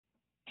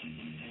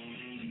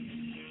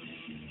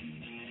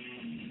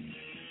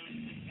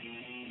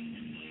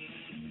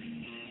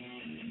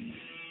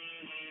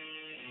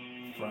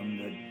From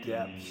the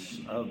depths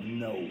of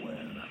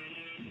nowhere,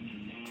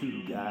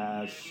 two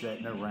guys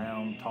sitting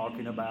around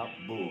talking about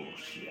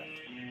bullshit.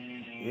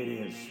 It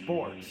is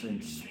Sports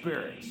and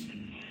Spirits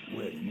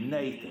with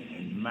Nathan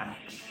and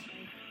Max.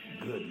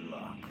 Good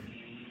luck.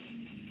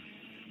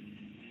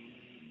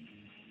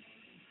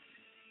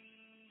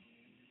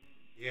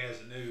 He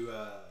has a new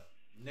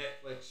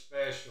Netflix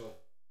special.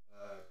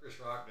 Chris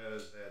Rock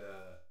does that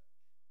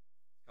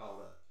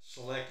called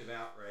Selective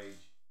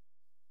Outrage,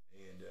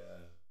 and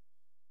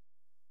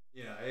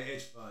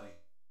it's funny.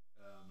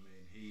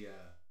 And he,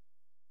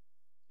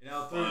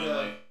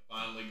 through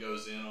finally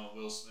goes in on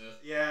Will Smith.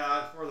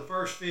 Yeah, for the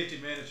first 50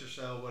 minutes or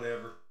so,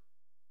 whatever.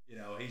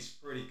 He's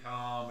pretty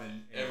calm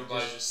and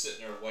everybody's just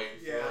sitting there waiting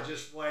for yeah, him.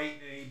 just waiting,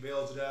 and he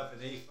builds it up,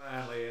 and he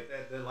finally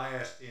at the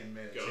last 10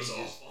 minutes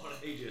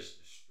he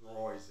just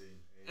destroys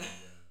him, and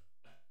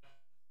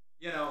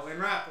and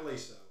rightfully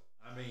so.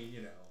 I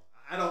mean,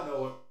 I don't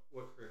know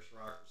what Chris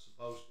Rock was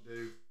supposed to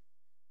do,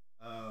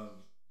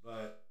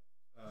 but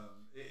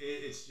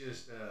it's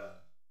just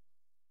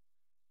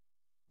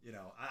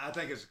I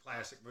think it's a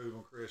classic move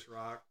on Chris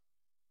Rock,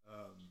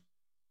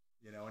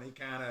 and he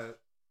kind of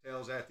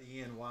tells at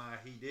the end why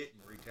he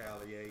didn't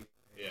retaliate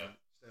and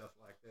stuff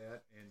like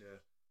that. And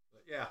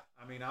but yeah,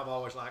 I mean, I've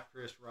always liked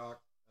Chris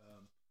Rock.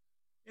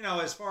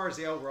 As far as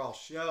the overall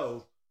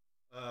show,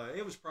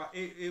 it was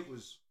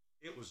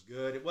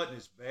good. It wasn't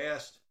his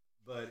best,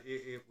 but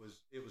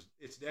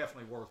it's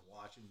definitely worth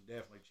watching,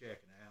 definitely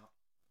checking out.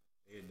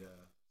 And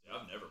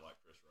I've never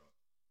liked Chris Rock.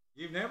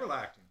 You've never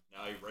liked him?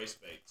 No, he race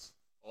baits.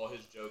 All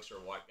his jokes are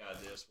white guy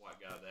this, white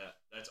guy that.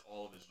 That's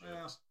all of his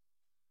jokes.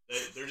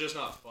 They're just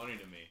not funny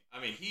to me. I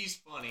mean, he's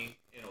funny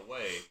in a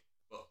way,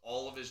 but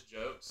all of his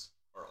jokes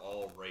are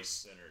all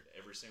race-centered,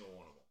 every single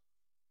one of them.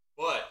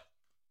 But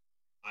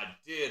I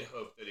did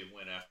hope that he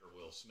went after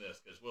Will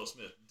Smith, because Will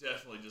Smith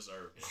definitely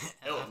deserved it.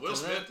 Hell, Will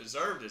Smith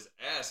deserved his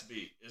ass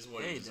beat, is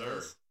what he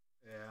deserved.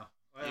 Yeah.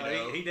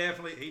 Well, he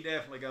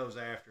definitely goes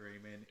after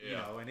him, and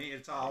and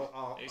it's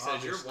all. He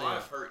says your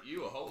wife hurt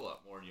you a whole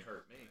lot more than you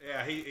hurt me.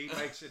 Yeah, he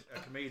makes it a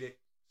comedic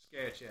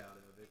sketch out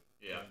of it.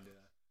 Yeah. And,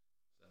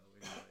 so,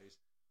 anyways,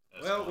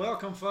 funny.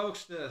 Welcome,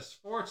 folks, to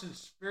Sports and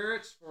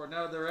Spirits for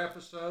another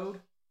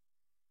episode,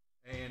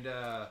 and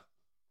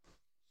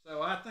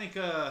so I think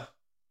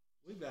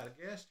we've got a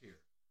guest here.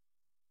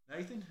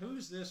 Nathan,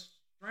 who's this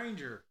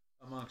stranger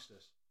amongst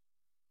us?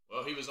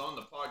 Well, he was on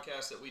the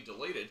podcast that we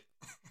deleted.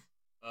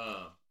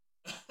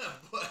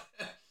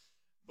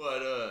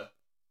 but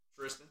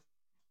Treston.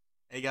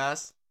 Hey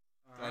guys,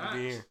 glad to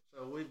be here.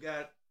 So we've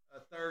got a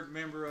third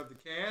member of the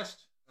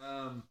cast,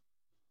 so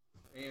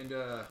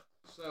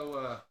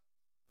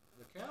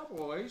the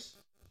Cowboys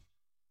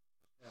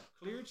have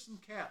cleared some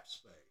cap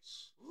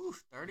space. Ooh,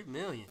 $30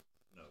 million.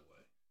 No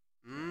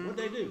way. What'd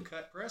they do?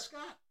 Cut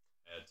Prescott?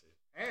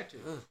 Had to.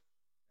 Ugh.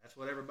 That's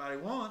what everybody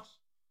wants.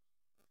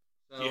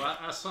 So yeah.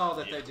 I saw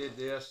that they did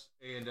this,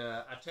 and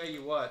I tell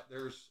you what,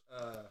 there's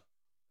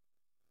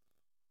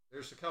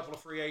a couple of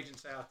free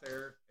agents out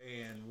there,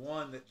 and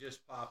one that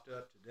just popped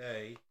up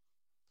today.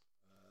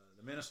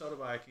 The Minnesota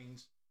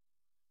Vikings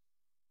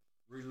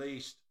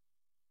released,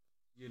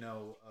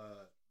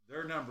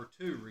 their number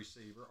 2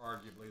 receiver,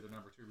 arguably the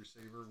number 2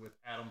 receiver, with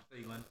Adam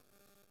Thielen,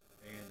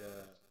 and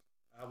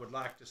I would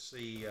like to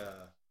see.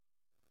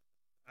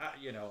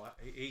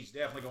 He's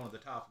definitely going to the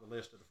top of the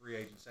list of the free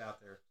agents out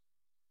there.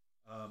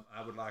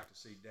 I would like to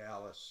see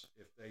Dallas,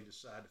 if they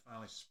decide to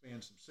finally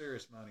spend some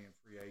serious money in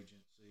free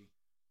agency.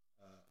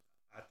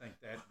 I think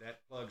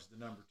that plugs the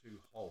number 2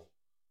 hole.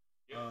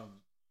 Yep.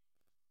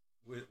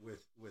 With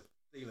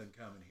Thielen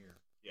coming here.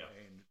 Yeah.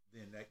 And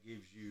then that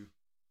gives you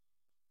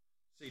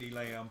CeeDee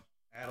Lamb,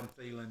 Adam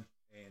Thielen,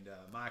 and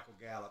Michael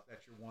Gallup.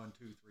 That's your 1,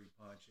 2, 3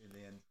 punch. And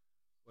then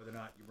whether or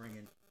not you bring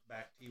in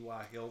back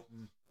T.Y.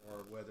 Hilton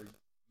or whether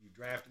you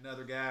draft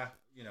another guy,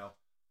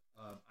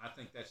 I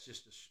think that's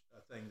just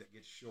a thing that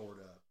gets shored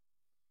up.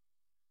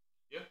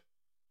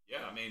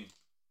 Yeah. I mean,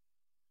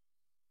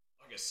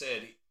 like I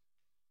said,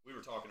 we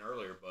were talking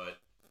earlier, but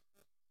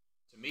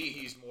to me,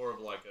 he's more of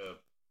like a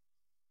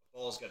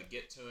ball's got to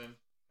get to him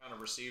kind of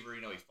receiver.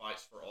 He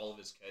fights for all of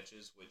his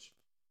catches, which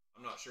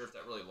I'm not sure if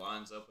that really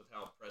lines up with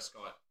how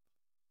Prescott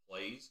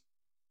plays.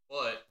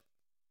 But,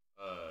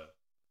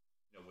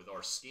 with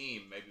our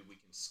scheme, maybe we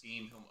can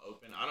scheme him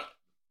open.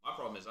 My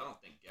problem is I don't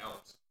think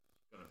Gallup's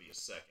going to be a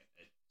second.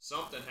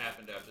 Something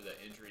happened after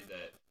that injury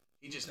that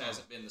he just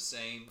hasn't been the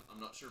same. I'm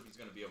not sure if he's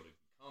going to be able to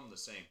become the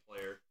same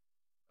player.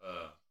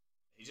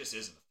 He just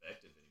isn't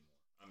effective anymore.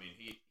 I mean,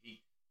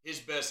 his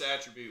best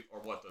attribute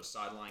are those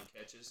sideline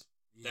catches.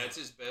 Yeah. That's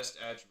his best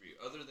attribute.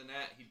 Other than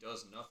that, he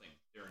does nothing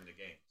during the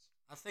games.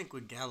 I think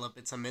with Gallup,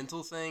 it's a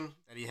mental thing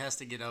that he has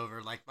to get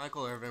over. Like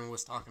Michael Irvin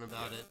was talking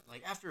about it.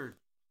 Like after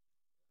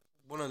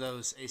one of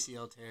those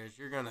ACL tears,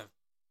 you're gonna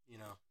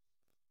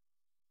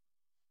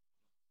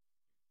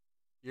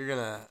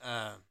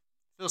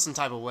feel some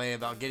type of way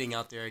about getting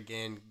out there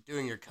again,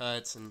 doing your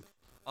cuts, and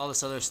all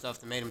this other stuff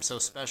that made him so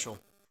special.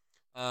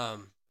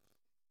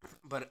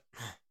 But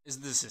is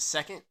this his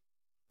second?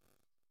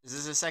 Is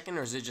this his second,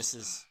 or is it just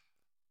his?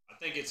 I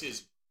think it's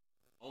his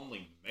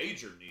only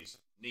major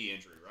knee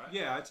injury, right?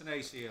 Yeah, it's an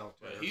ACL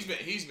tear. He's been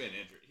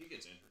injured. He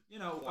gets injured. You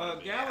know,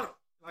 Gallup,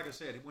 like I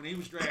said, when he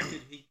was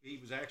drafted, he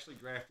was actually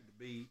drafted to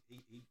be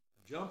he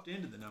jumped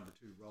into the number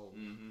 2 role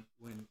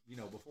when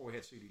before we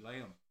had CeeDee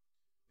Lamb,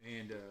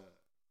 and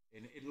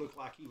it looked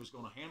like he was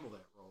going to handle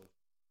that role,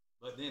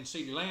 but then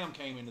CeeDee Lamb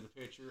came into the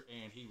picture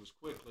and he was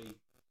quickly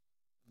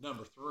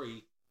number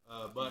 3.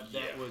 But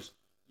that was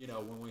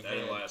when we that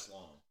didn't last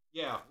long.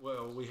 Yeah,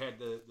 well, we had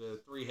the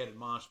 3-headed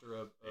monster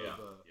of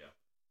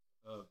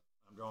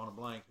I'm drawing a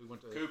blank. Who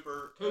went to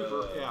Cooper?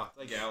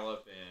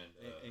 Gallup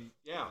and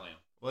yeah, Lamb.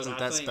 Wasn't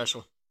that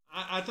special?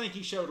 I think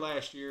he showed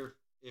last year.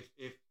 If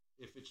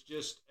it's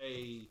just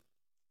a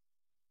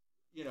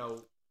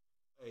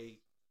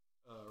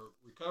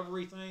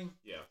recovery thing,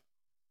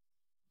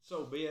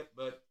 so be it.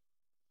 But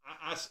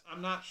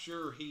I'm not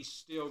sure he's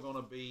still going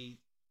to be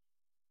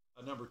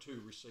a number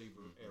 2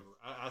 receiver ever.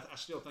 I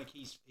still think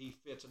he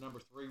fits a number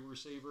 3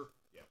 receiver.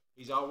 Yeah,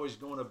 he's always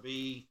going to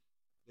be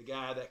the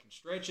guy that can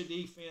stretch a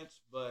defense,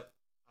 but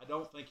I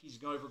don't think he's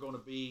ever going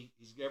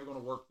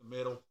to work the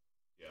middle.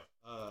 Yeah.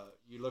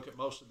 You look at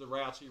most of the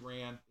routes he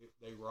ran;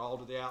 they were all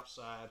to the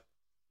outside.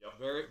 Yep.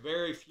 Very,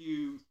 very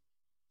few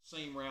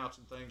seam routes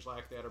and things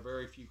like that, or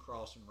very few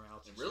crossing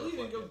routes. And really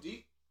didn't go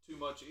deep too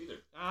much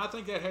either. I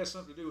think that has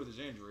something to do with his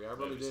injury. I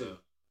really do.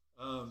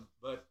 So.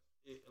 But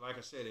like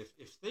I said,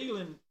 if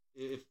Thielen,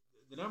 if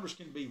the numbers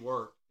can be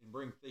worked and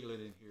bring Thielen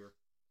in here,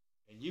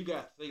 and you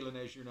got Thielen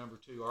as your number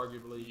 2,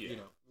 arguably,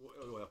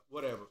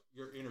 whatever,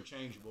 you're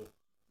interchangeable.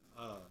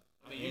 I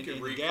mean, you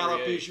can and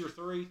Gallup is your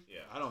 3. Yeah.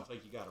 I don't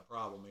think you got a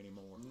problem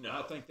anymore. No.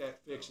 I think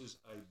that fixes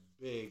a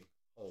big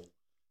hole.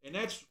 And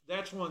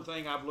that's one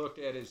thing I've looked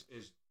at is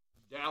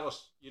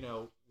Dallas.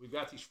 We've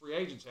got these free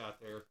agents out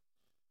there.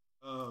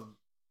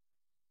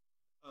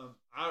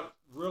 I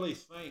really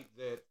think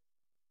that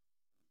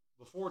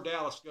before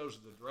Dallas goes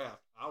to the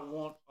draft, I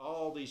want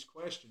all these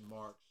question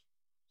marks,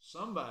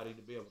 somebody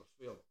to be able to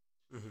fill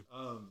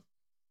them.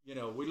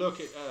 Mm-hmm. We look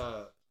at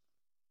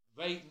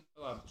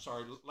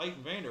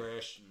Leighton Vander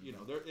Esch.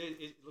 Mm-hmm.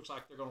 It looks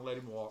like they're going to let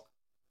him walk.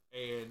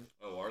 And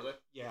are they?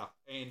 Yeah,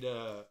 and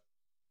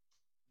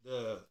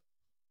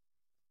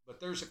but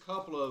there's a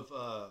couple of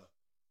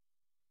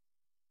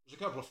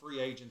free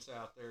agents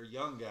out there,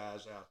 young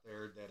guys out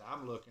there that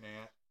I'm looking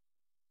at,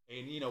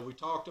 and we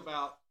talked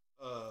about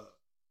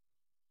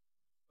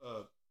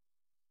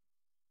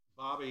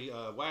Bobby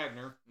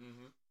Wagner,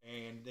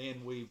 and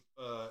then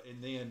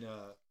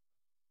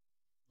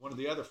one of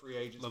the other free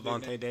agents,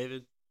 Levante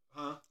David.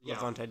 Huh? Yeah,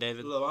 Levante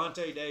David.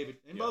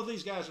 And both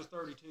these guys are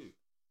 32.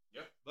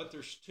 Yep. But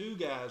there's 2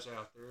 guys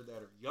out there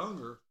that are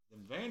younger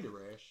than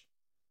Vander Esch,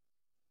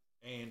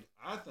 and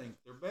I think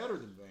they're better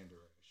than Vander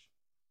Esch.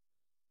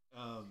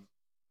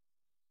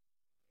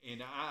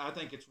 And I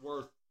think it's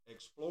worth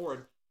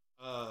exploring.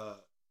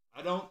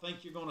 I don't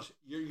think you're going to.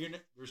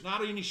 There's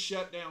not any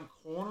shutdown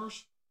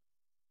corners,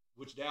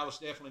 which Dallas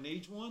definitely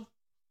needs one.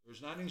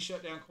 There's not any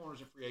shutdown corners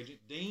in free agent.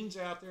 Dean's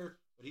out there,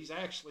 but he's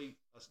actually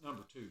a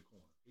number 2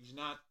 corner. He's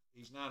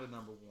not a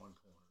number 1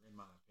 corner, in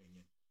my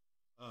opinion.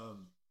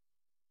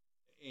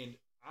 And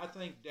I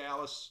think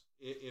Dallas,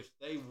 if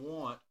they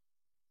want,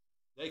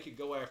 they could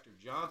go after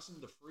Johnson,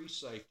 the free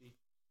safety,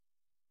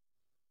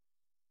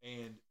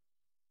 and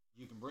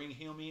you can bring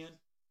him in,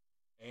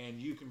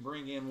 and you can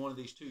bring in one of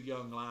these 2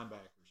 young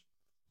linebackers.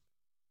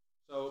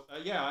 So,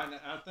 and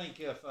I think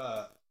if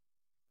the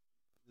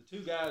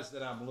 2 guys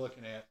that I'm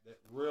looking at that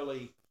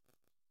really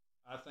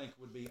I think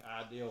would be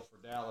ideal for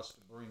Dallas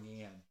to bring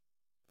in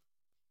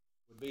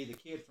would be the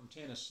kid from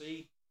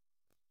Tennessee,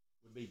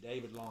 would be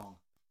David Long.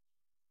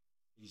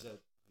 He's a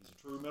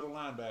true middle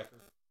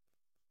linebacker,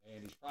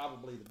 and he's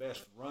probably the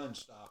best run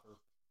stopper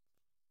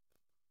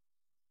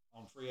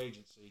on free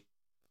agency.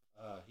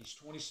 He's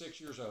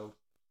 26 years old,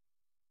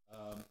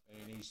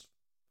 and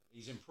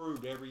he's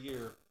improved every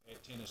year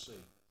at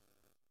Tennessee.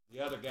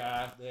 The other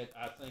guy that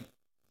I think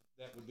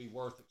that would be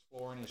worth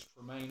exploring is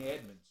Tremaine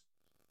Edmonds.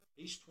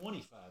 He's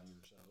 25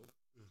 years old,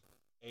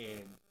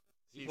 and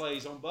he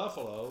plays on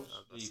Buffalo's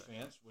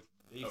defense.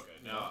 Okay,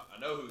 now I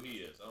know who he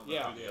is. I don't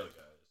know who the other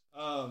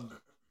guy is.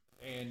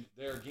 And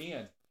there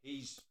again,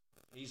 he's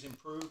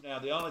improved. Now,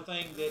 the only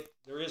thing that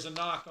there is a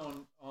knock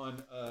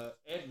on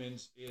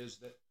Edmonds is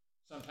that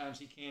sometimes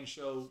he can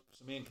show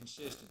some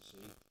inconsistency.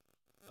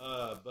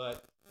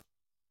 But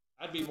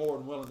I'd be more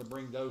than willing to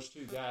bring those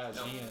 2 guys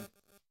in.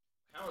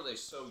 How are they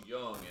so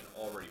young and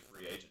already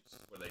free agents?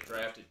 Were they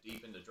drafted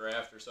deep in the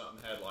draft or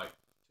something? Had like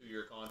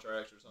 2-year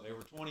contracts or something? They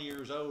were 20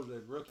 years old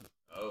as rookies.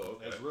 Oh,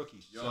 okay. As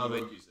rookies. Young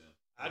rookies then.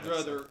 I'd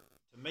rather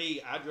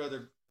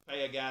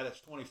pay a guy that's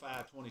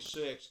 25,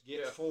 26,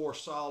 get 4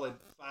 solid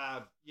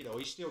 5.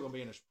 He's still going to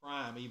be in his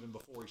prime even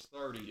before he's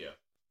 30. Yeah.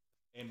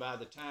 And by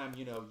the time,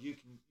 you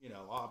can,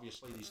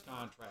 obviously these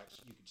contracts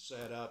you could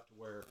set up to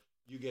where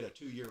you get a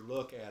 2-year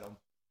look at them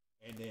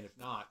and then if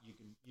not, you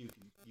can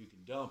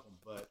dump them.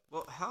 But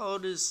Well, how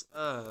old is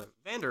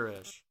Vander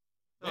Esch?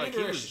 Vander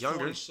he Esch was is younger.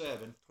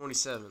 27.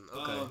 27.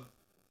 Okay.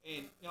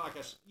 And like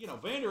I said,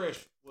 Vander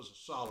Esch was a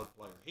solid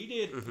player. He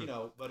did,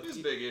 but his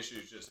big issue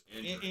is just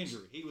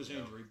injury. He was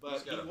injury,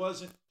 but he's he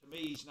wasn't. To me,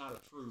 he's not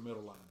a true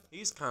middle linebacker.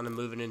 He's kind of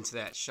moving into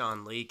that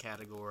Sean Lee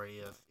category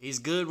of he's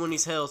good when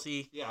he's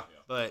healthy,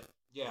 but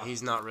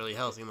he's not really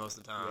healthy most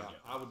of the time.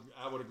 Yeah,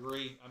 I would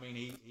agree. I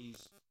mean,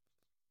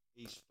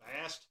 he's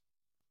fast,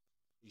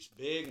 he's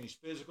big, and he's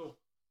physical,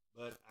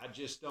 but I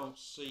just don't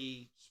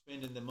see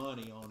spending the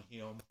money on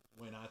him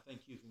when I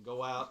think you can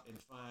go out and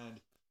find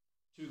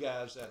two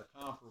guys that are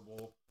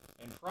comparable,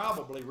 and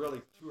probably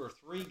really two or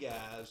three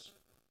guys.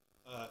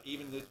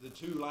 Even the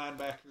two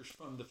linebackers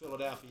from the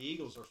Philadelphia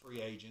Eagles are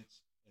free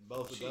agents, and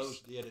both of those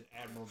did an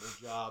admirable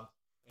job,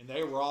 and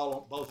they were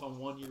both on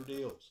 1-year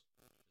deals.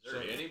 Is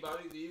there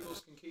anybody the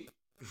Eagles can keep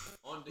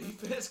on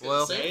defense?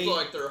 Well, it seems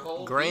like their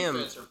whole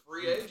defense are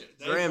free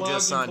agents. Graham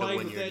just signed a 1-year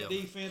deal. They played with that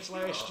defense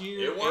last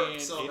year, It worked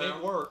and somehow.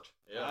 it worked.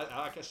 Yeah.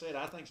 Like I said,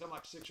 I think something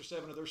like 6 or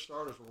 7 of their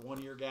starters were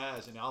 1-year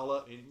guys, and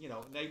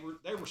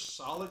they were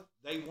solid.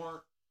 They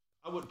weren't.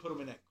 I wouldn't put them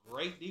in that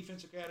great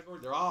defensive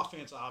category. Their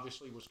offense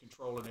obviously was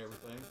controlling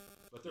everything,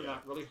 but they're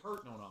not really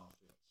hurting on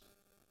offense.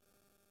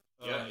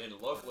 And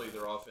luckily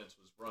their offense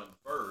was run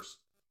first,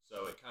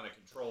 so it kind of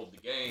controlled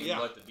the game.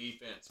 Let the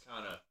defense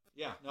kind of.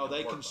 Yeah, no,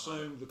 they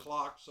consumed the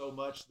clock so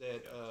much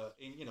that,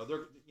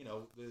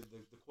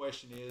 the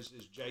question is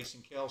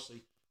Jason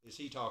Kelsey, is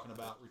he talking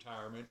about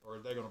retirement, or are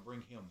they going to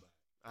bring him back?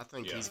 I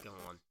think he's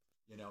gone.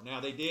 Now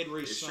they did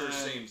re-sign. It sure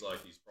seems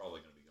like he's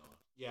probably going to be gone.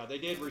 Yeah, they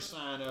did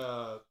re-sign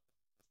the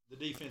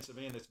defensive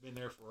end that's been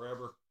there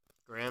forever.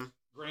 Graham,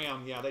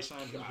 yeah, they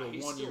signed him to a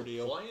 1-year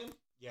deal. Playing?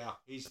 Yeah,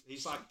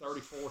 he's like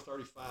 34,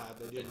 35.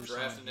 They did been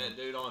drafting that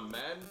dude on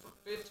Madden for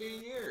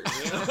 15 years.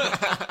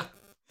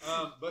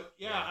 But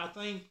I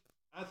think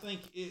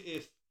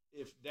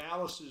if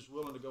Dallas is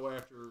willing to go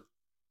after,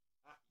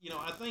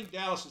 I think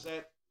Dallas is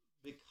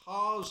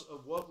because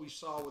of what we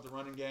saw with the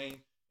running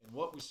game and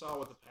what we saw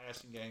with the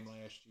passing game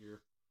last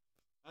year.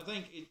 I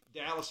think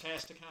Dallas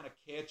has to kind of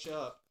catch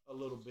up a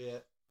little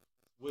bit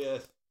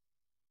with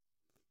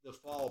the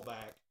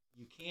fallback.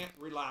 You can't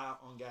rely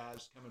on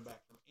guys coming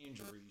back from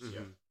injuries.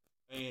 Yeah.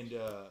 And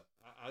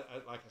I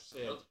like I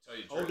said,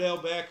 I'll Odell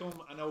Beckham,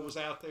 I know, was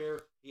out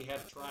there. He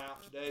had to try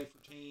out today for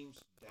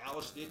teams.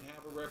 Dallas didn't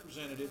have a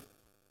representative.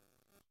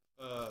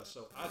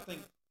 So I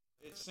think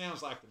it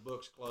sounds like the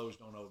book's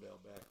closed on Odell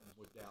Beckham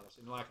with Dallas.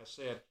 And like I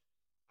said,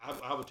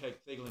 I would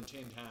take Thielen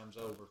 10 times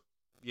over.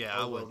 Yeah,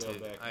 I would too.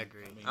 Beckham. I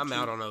agree. I'm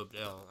out on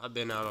Odell. I've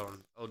been out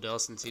on Odell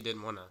since he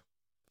didn't want to,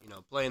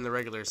 play in the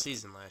regular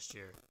season last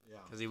year. Yeah.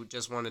 Because he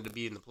just wanted to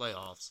be in the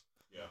playoffs.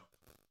 Yeah.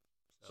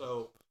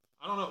 So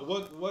I don't know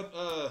what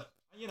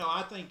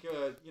I think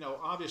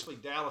obviously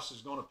Dallas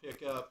is going to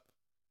pick up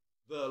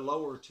the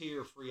lower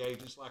tier free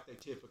agents like they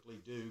typically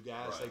do,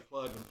 guys they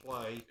plug and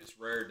play. It's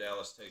rare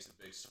Dallas takes a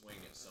big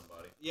swing at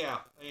somebody.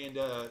 Yeah, and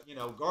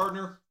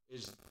Gardner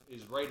is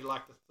rated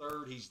like the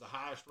third. He's the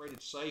highest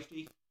rated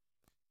safety.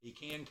 He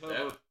can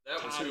cover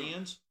tight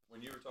ends.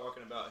 When you were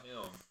talking about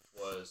him,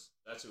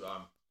 that's who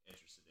I'm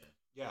interested in.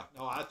 Yeah,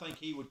 no, I think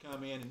he would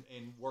come in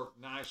and work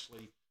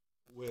nicely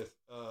with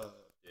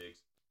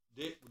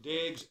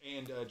Diggs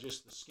and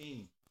just the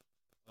scheme.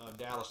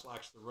 Dallas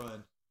likes to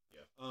run.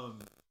 Yeah.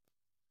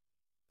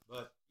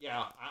 But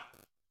yeah,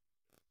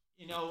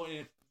 and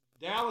if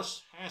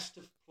Dallas has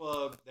to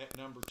plug that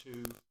number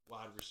 2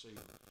 wide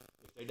receiver.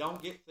 If they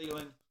don't get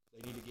Thielen,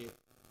 they need to get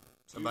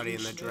somebody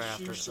in the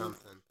draft or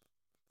something.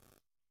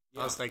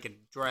 Yeah. I was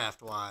thinking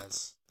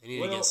draft-wise. They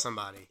need to get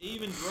somebody.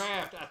 Even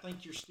draft, I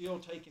think you're still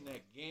taking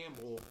that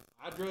gamble.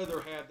 I'd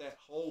rather have that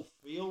whole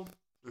field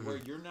where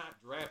you're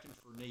not drafting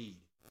for need.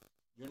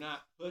 You're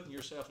not putting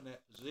yourself in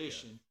that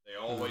position. Yeah. They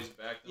always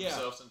back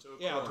themselves into a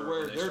corner. Yeah, to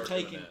where they're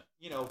taking,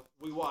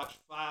 we watch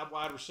 5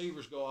 wide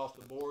receivers go off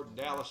the board, and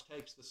Dallas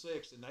takes the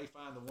 6th, and they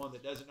find the one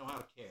that doesn't know how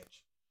to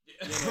catch.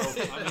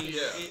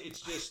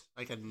 It's just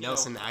like a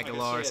Nelson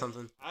Aguilar or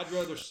something. I'd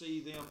rather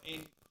see them.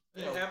 And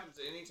it happens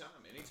anytime.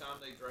 Anytime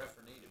they draft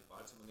for need, it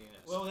bites them in the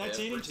ass. Well, that's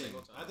any team.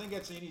 I think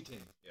that's any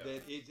team. Yeah.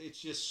 That it's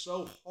just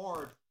so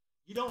hard.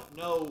 You don't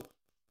know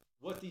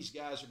what these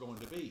guys are going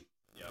to be.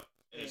 Yep.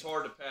 And it's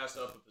hard to pass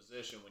up a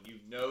position when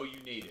you know you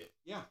need it.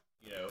 Yeah.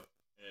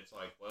 And it's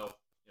like, well,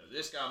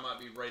 this guy might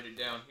be rated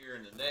down here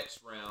in the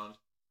next round,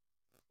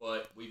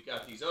 but we've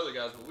got these other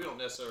guys, but we don't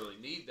necessarily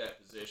need that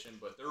position,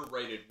 but they're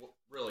rated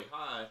really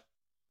high.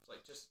 It's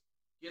like, just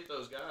get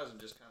those guys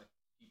and just kind of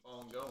keep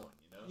on going,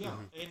 Yeah,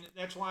 and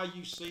that's why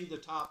you see the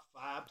top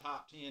 5,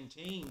 top 10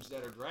 teams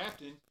that are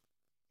drafting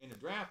in the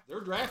draft.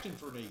 They're drafting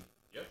for need.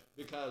 Yep.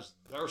 Because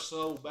they're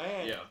so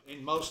bad. Yeah.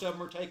 And most of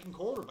them are taking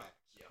quarterbacks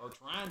or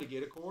trying to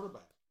get a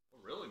quarterback.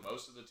 Well, really,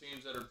 most of the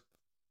teams that are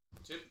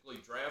typically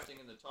drafting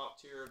in the top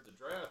tier of the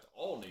draft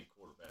all need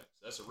quarterbacks.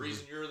 That's the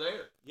reason you're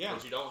there. Yeah.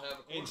 Because you don't have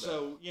a quarterback. And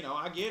so,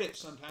 I get it.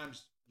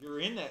 Sometimes you're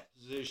in that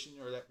position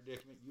or that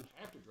predicament. You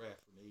have to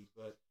draft for need.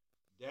 But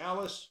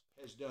Dallas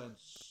has done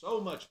so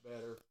much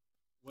better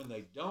when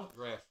they don't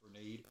draft for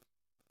need.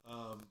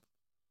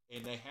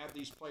 and they have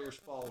these players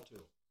fall to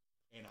them.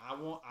 And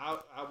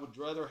I would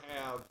rather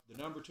have the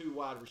number 2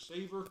 wide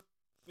receiver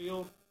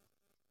field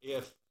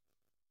if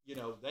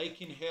they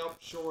can help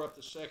shore up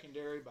the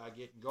secondary by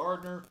getting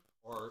Gardner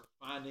or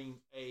finding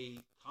a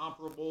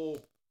comparable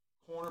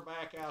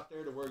cornerback out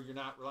there to where you're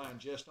not relying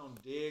just on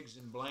Diggs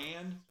and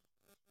Bland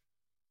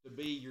to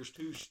be your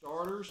 2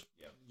 starters.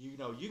 Yep.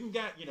 You can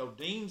get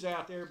Dean's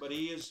out there, but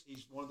he's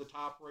one of the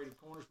top rated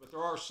corners. But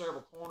there are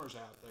several corners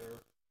out there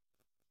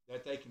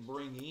that they can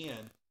bring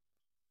in.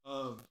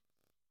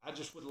 I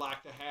just would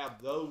like to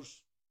have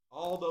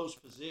all those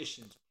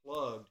positions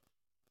plugged,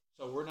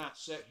 so we're not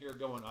sitting here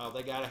going, oh,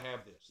 they got to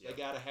have this, they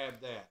got to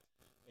have that,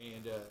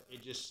 and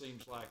it just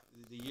seems like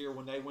the year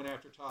when they went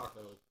after Taco.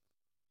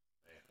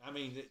 I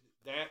mean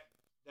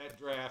that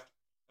draft.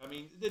 I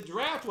mean the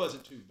draft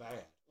wasn't too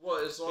bad. Well,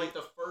 it's like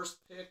the first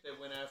pick they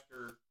went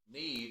after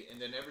need,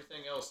 and then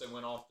everything else they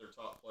went off their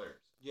top players.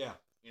 Yeah.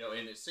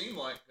 And it seemed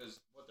like because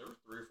there were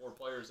 3 or 4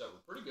 players that were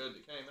pretty good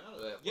that came out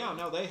of that. Yeah,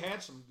 no, they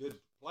had some good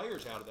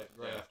players out of that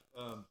draft.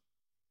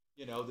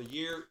 Yeah. The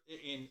year,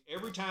 and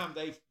every time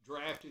they've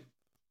drafted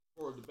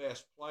for the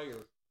best player,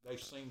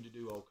 they've seemed to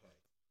do okay.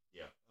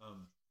 Yeah.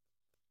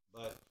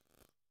 But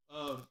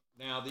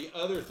now the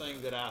other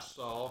thing that I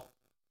saw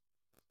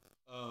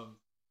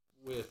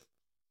with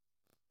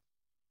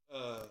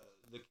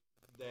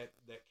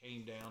that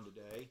came down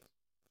today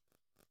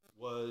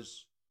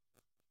was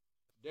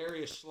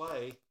Darius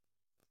Slay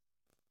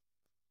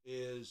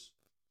is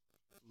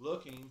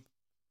looking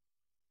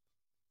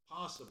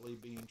possibly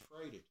being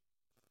traded.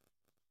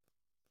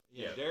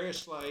 Yeah, Darius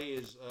Slay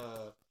is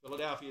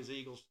Philadelphia's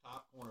Eagles'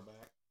 top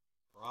cornerback,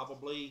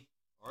 probably,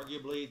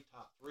 arguably,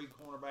 top 3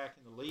 cornerback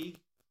in the league.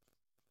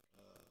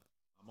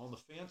 I'm on the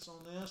fence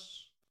on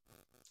this.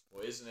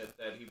 Well, isn't it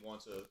that he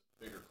wants a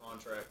bigger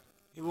contract?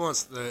 He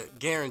wants the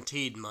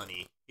guaranteed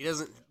money. He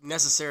doesn't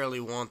necessarily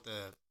want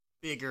the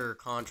bigger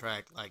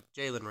contract like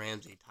Jalen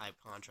Ramsey type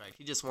contract.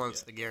 He just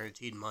wants the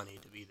guaranteed money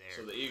to be there.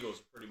 So the Eagles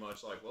are pretty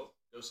much like, well,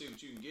 go see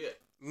what you can get.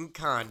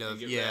 Kind of,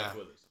 get yeah. back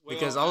with us.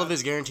 Because all of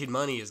his guaranteed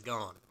money is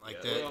gone. I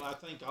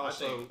think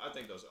also I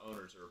think those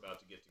owners are about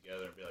to get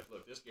together and be like,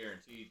 look, this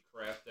guaranteed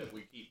crap that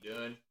we keep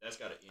doing, that's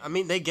got to end. I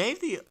mean, they gave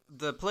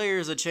the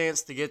players a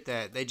chance to get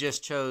that. They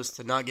just chose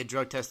to not get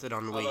drug tested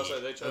on weed.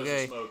 They chose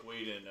to smoke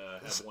weed and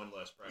have one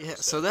less practice. Yeah,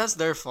 so that's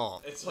their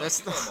fault. It's like,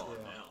 come on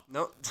now.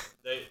 No.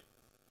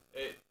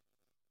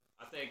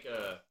 I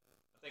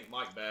think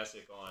Mike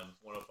Bassick on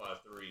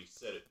 105.3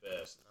 said it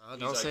best.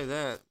 Don't say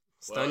that.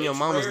 Well, Stun your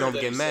mama's gonna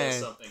get mad.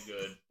 Something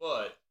good,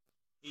 but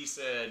he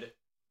said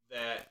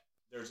that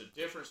there's a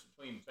difference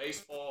between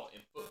baseball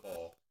and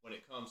football when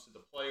it comes to the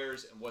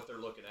players and what they're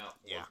looking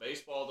out for. Yeah.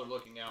 Baseball, they're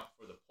looking out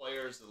for the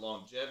players, the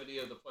longevity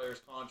of the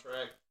player's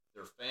contract,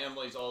 their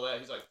families, all that.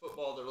 He's like,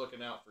 football, they're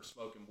looking out for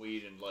smoking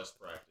weed and less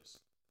practice.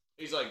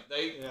 He's like,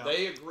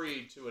 they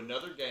agreed to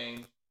another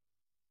game,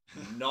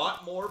 no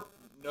more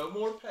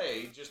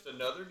pay, just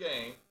another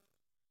game,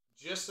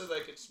 just so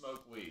they could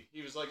smoke weed.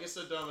 He was like, it's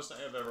the dumbest thing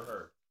I've ever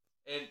heard.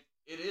 And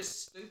it is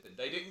stupid.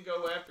 They didn't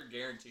go after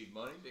guaranteed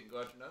money. Didn't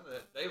go after none of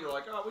that. They were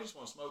like, oh, we just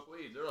want to smoke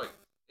weed. They're like,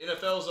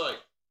 NFL's like,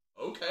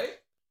 okay,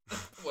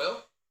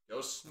 well,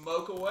 go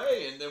smoke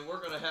away, and then we're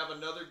going to have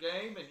another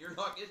game, and you're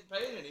not getting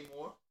paid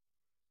anymore.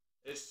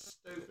 It's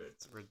stupid.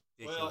 It's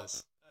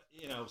ridiculous.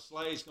 Well,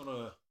 Slay's going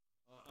to,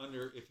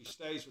 if he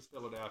stays with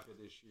Philadelphia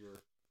this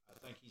year, I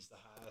think he's the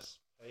highest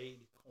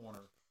paid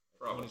corner at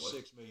Probably.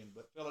 $26 million.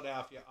 But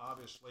Philadelphia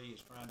obviously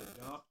is trying to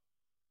dump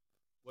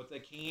what they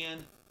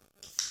can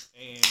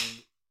and,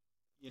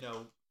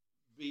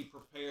 be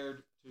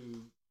prepared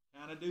to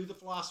kind of do the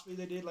philosophy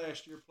they did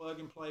last year, plug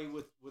and play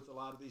with a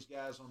lot of these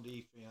guys on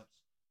defense.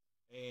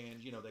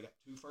 And, they got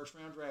 2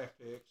 first-round draft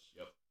picks.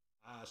 Yep.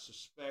 I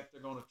suspect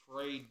they're going to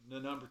trade the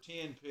number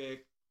 10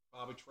 pick,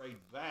 probably trade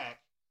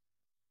back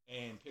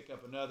and pick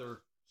up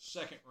another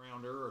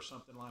second-rounder or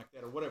something like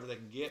that, or whatever they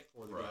can get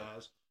for the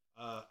guys.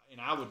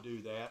 And I would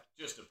do that.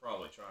 Just to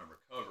probably try and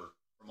recover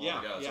from all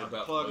the guys that are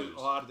about plug to lose. a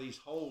lot of these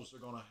holes they're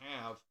going to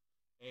have.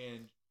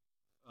 And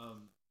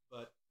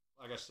but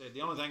like I said,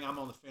 the only thing I'm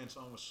on the fence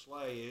on with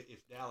Slay,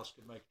 if Dallas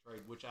could make a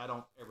trade, which I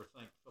don't ever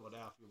think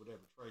Philadelphia would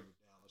ever trade with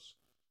Dallas,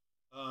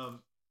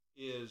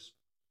 is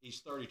he's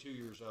 32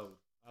 years old.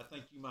 I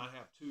think you might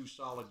have 2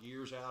 solid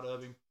years out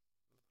of him,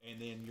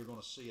 and then you're going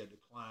to see a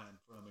decline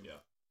from him.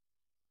 Yeah.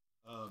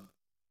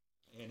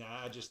 And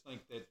I just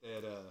think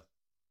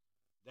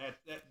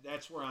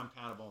that's where I'm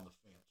kind of on the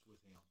fence with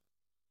him.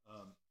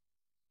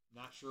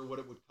 Not sure what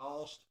it would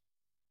cost.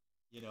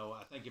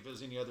 I think if it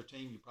was any other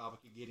team, you probably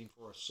could get him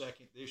for a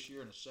second this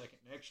year and a second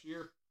next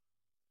year.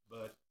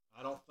 But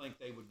I don't think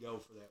they would go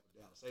for that with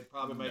Dallas. They'd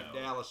probably make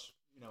Dallas,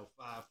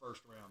 5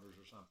 first-rounders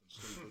or something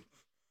stupid.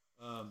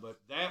 But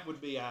that would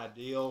be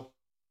ideal.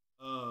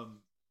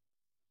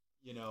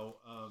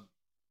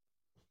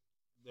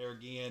 There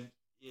again,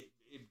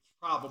 it's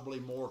probably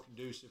more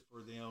conducive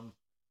for them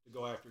to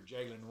go after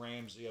Jalen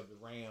Ramsey of the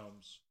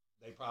Rams.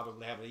 They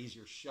probably have an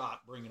easier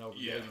shot bringing over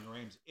Jalen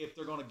Ramsey if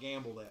they're going to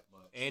gamble that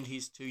much. And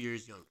he's 2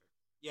 years younger.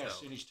 Yes,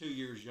 so. And he's 2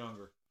 years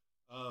younger.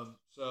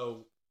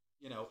 So,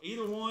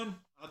 either one,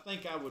 I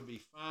think I would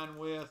be fine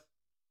with.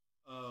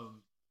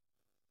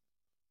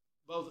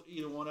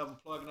 Either one of them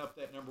plugging up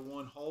that number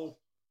one hole.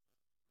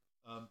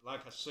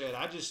 Like I said,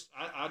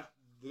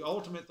 the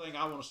ultimate thing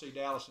I want to see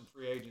Dallas in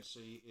free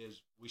agency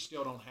is we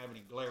still don't have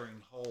any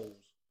glaring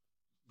holes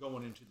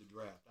going into the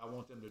draft. I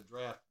want them to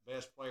draft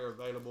best player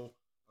available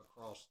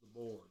across the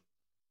board.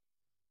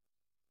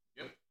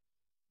 Yep.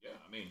 Yeah,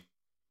 I mean,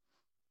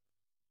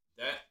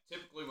 that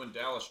typically when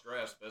Dallas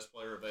drafts best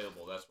player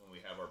available, that's when we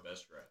have our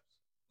best drafts.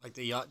 Like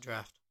the yacht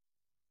draft.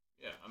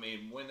 Yeah, I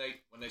mean, when they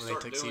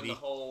start doing CD. the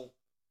whole,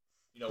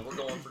 we're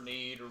going for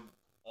need or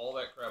all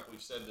that crap,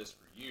 we've said this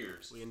for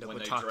years. We end up when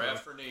with they taco.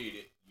 draft for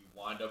need, you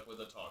wind up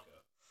with a taco,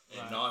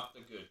 and not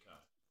the good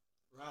kind.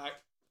 Right.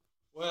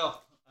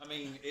 Well, I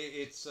mean,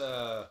 it's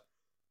Dallas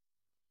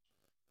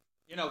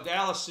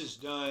has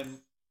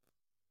done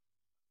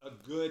a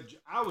good,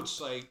 I would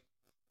say,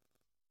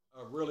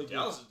 a really good.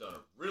 Dallas has done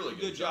a really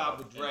good job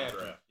with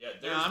drafting. Yeah,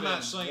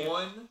 there's been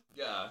one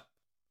guy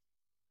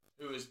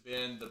who has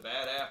been the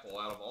bad apple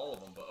out of all of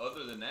them, but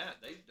other than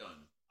that, they've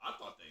done. I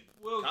thought they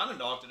kind of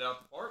knocked it out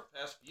the park the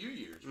past few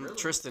years. Really.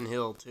 Tristan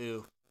Hill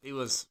too. He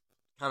was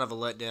kind of a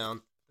letdown.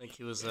 I think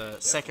he was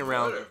a second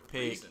round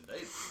pick.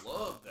 They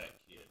loved that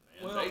kid,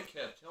 man. They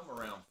kept him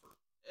around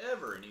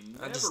forever, and he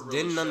never I just really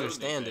didn't showed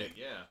understand anything.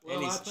 it. Yeah,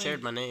 And he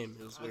shared my name.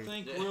 It was weird. I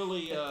think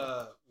really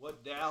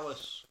what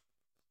Dallas,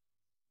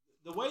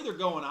 the way they're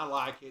going, I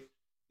like it.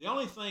 The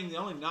only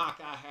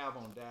knock I have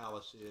on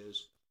Dallas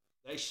is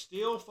they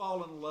still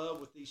fall in love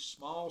with these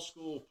small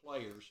school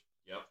players.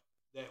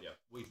 That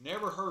we've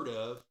never heard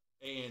of,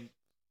 and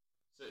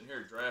sitting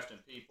here drafting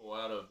people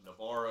out of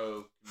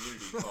Navarro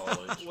Community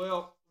College.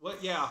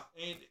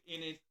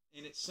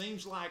 and it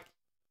seems like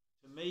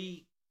to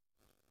me,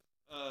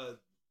 I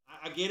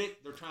get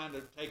it. They're trying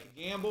to take a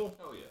gamble,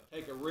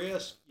 take a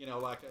risk.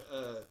 Like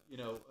the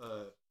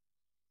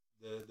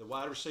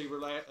wide receiver,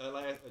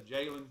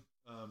 Jalen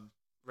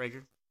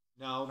Rager.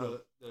 No,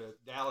 the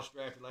Dallas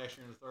drafted last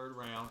year in the third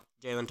round.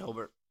 Jalen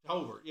Tolbert.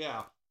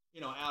 Yeah.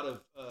 Out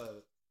of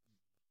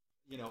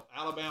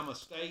Alabama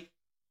State.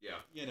 Yeah.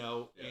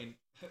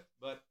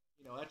 But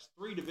that's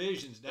 3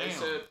 divisions down. They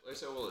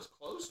said, well, it's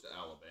close to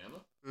Alabama.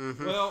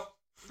 Mm-hmm. Well,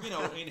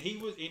 and he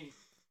was in.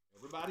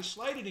 Everybody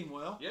slated him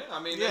well. Yeah,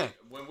 I mean,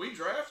 when we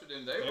drafted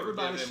him, everybody were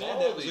giving said him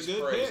all these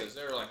praises.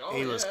 They were like, "Oh,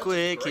 he was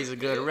quick. He's a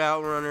good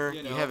route runner."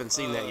 You haven't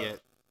seen that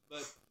yet.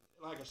 But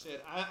like I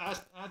said, I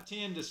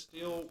tend to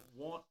still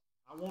want.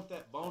 I want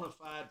that bona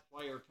fide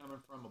player coming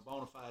from a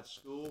bona fide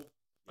school,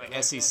 like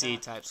SEC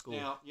type school.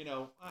 Now,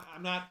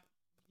 I'm not.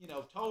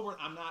 Tolbert,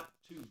 I'm not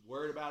too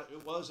worried about it.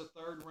 It was a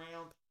third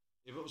round.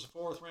 If it was a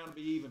fourth round, it'd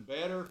be even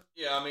better.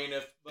 Yeah, I mean,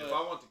 if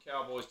I want the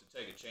Cowboys to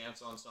take a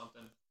chance on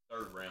something,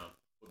 third round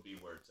would be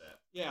where it's at.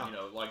 Yeah.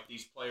 Like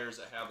these players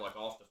that have like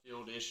off the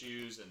field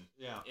issues and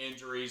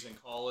injuries in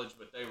college,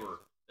 but they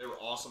were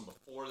awesome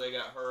before they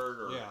got hurt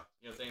or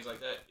things like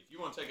that. If you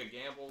want to take a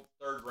gamble,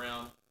 third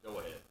round, go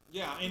ahead.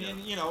 Yeah, and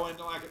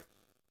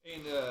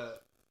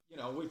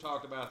we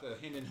talked about the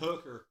Hendon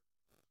Hooker,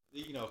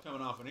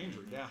 coming off an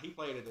injury. Mm-hmm. Now he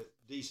played at a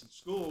decent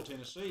school,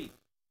 Tennessee,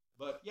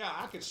 but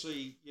I could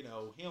see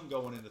him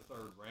going in the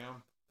third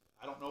round.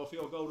 I don't know if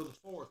he'll go to the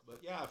fourth,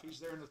 but if he's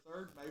there in the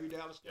third, maybe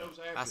Dallas goes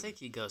after. I think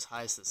he goes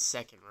high as the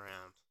second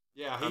round.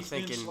 Yeah, he's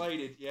been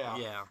slated. Yeah,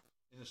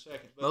 in the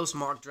second. But most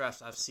mock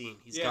drafts I've seen,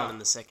 he's gone in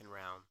the second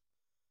round.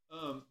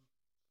 I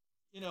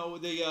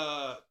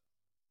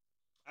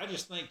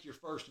just think your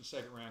first and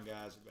second round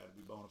guys have got to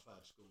be bona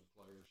fide school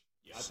players.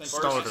 Yes. I think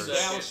starters.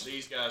 Dallas,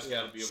 these guys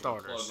got to be able to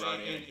plug right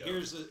in. And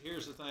here's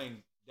the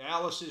thing: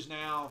 Dallas is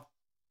now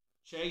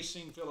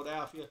chasing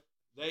Philadelphia.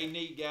 They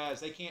need guys.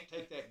 They can't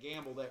take that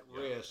gamble, that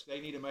risk. They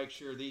need to make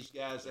sure these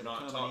guys They're that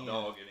are not coming top in.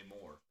 dog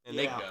anymore. And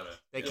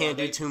they can't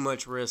do too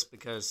much risk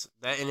because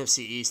that NFC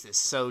East is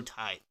so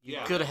tight. You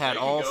could have had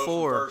they all go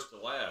 4 from first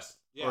to last.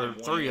 or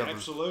 3 of them.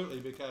 Absolutely,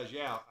 because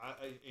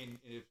and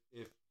if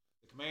the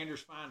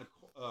Commanders find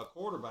a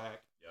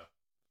quarterback,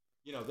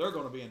 they're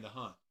going to be in the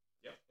hunt.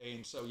 Yep.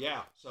 And so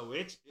so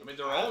it's. I mean,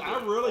 they're all good.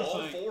 I really all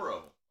think 4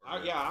 of them.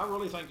 I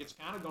really think it's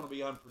kind of going to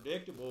be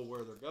unpredictable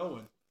where they're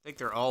going. I think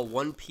they're all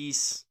one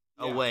piece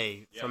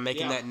away from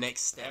making that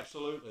next step.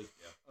 Absolutely.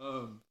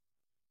 Yeah.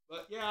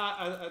 But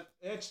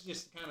that's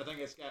just the kind of thing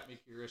that's got me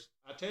curious.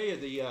 I tell you,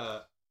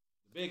 the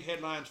big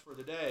headlines for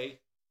the day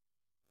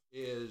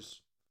is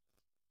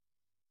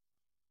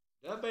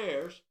the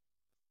Bears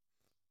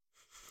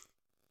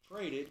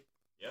traded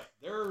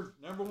their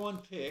number 1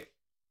 pick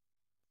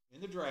in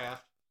the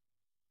draft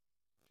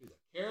to the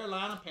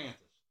Carolina Panthers.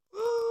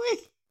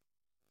 Woo-wee.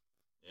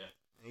 Yeah.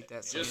 Ain't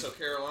that just so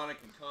Carolina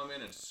can come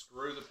in and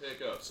screw the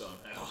pick up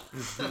somehow.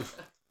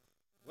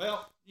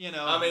 Well,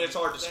 I mean, it's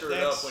hard to screw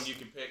it up when you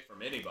can pick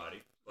from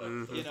anybody.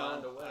 But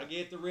find a way. I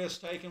get the risk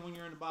taken when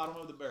you're in the bottom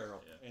of the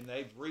barrel. Yeah. And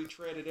they've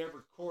retreaded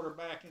every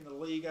quarterback in the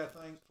league, I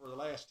think, for the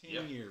last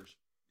 10 years.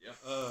 Yeah.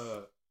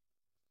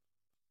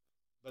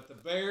 But the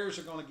Bears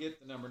are going to get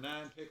the number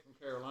 9 pick from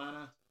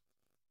Carolina,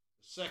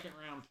 the 2nd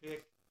round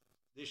pick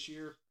this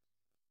year,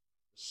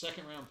 the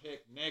 2nd round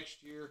pick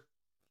next year,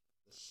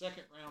 the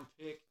second-round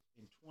pick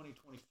in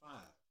 2025.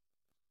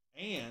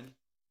 And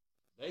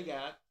they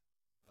got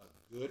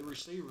a good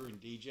receiver in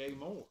DJ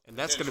Moore. And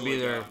that's going to be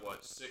their...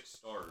 Got, 6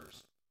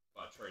 starters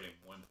by trading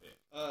 1 pick?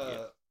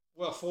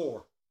 Well,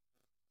 4.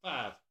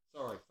 5.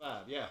 Sorry,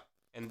 5, yeah.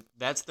 And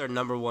that's their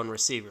number 1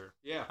 receiver.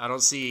 Yeah. I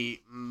don't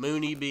see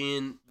Mooney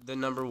being the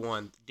number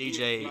 1.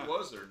 DJ... He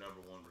was their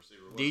number 1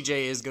 receiver.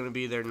 DJ is going to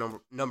be their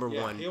number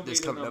 1 this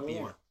coming up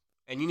year.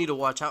 And you need to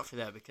watch out for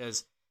that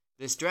because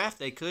this draft,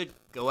 they could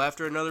go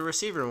after another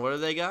receiver. And what do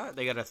they got?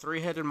 They got a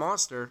 3-headed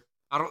monster.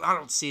 I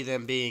don't see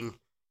them being,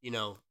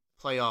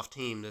 playoff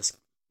team this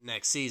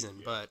next season.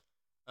 Yeah.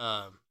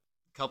 But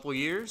couple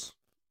years,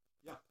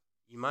 yeah,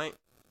 you might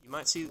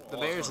see the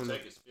Bears in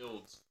take his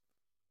Fields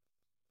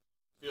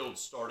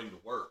starting to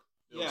work.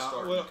 Fields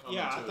starting to come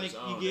into his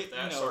own. If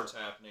that starts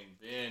happening,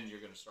 then you're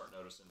going to start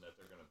noticing that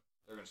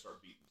they're going to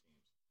start beating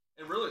teams.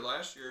 And really,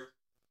 last year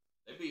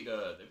they beat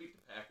the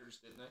Packers,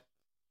 didn't they?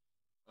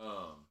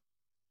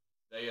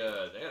 They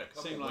had a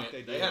couple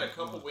wins. They had a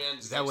couple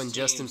wins. Is that when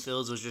Justin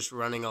Fields was just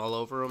running all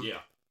over them? Yeah.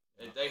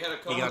 They had a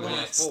couple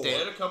wins. They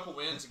had a couple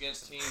wins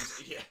against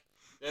teams. Yeah.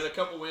 They had a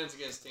couple wins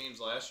against teams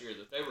last year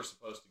that they were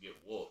supposed to get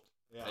whooped.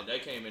 Yeah. And they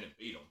came in and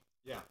beat them.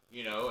 Yeah.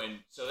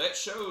 And so that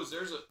shows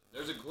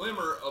there's a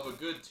glimmer of a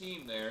good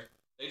team there.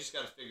 They just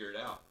got to figure it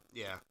out.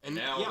 Yeah. And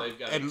now they've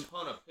got a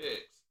ton of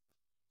picks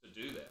to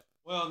do that.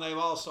 Well, and they've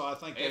also, I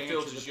think, they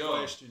answered the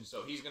question.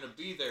 So he's going to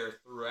be there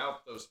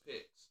throughout those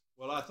picks.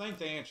 Well, I think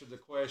they answered the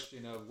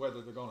question of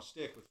whether they're going to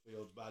stick with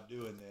Fields by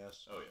doing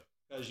this. Oh, yeah.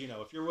 Because,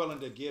 if you're willing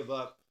to give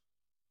up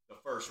the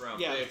first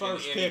round pick, the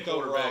first pick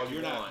overall,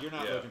 you're not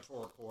looking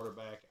for a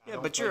quarterback. Yeah,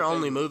 but you're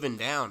only moving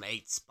down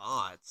 8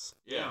 spots.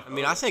 Yeah. I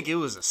mean, I think it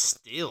was a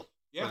steal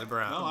for the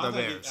Browns. No,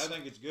 Bears. I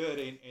think it's good,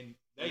 and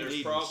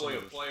there's probably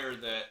a player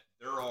that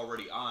they're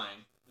already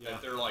eyeing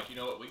that they're like, you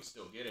know what, we can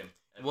still get him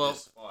at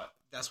this spot.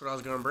 That's what I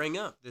was going to bring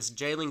up. This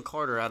Jalen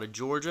Carter out of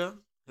Georgia,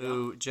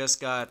 who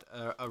just got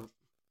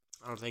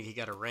I don't think he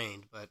got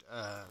arraigned, but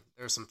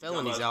there's some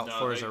felonies out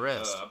for his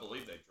arrest. I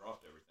believe they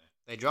dropped everything.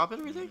 They dropped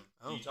everything?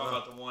 Mm-hmm. Oh, you talking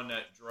about the one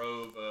that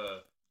drove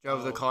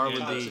the car with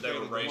the... They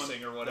were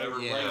racing or whatever.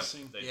 They were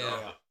racing. They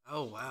dropped it.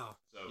 Oh, wow.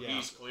 So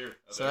he's clear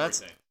of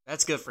everything.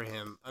 That's good for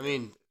him. I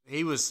mean,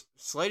 he was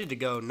slated to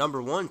go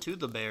number 1 to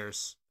the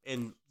Bears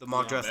in the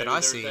mock draft that I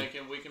see. They're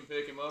thinking we can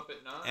pick him up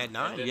at 9. At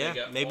 9, and then yeah. They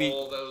got maybe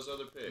all those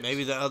other picks.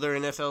 Maybe the other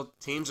NFL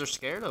teams are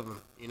scared of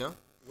him, Well,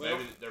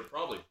 maybe they're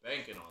probably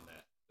banking on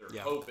that.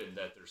 They're hoping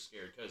that they're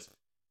scared because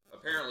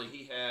apparently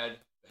he had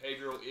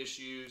behavioral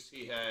issues.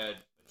 He had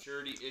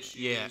maturity issues.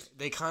 Yeah,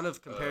 they kind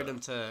of compared him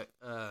to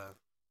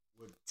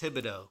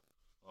Thibodeau.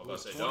 I was about to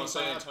say, don't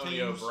say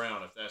Antonio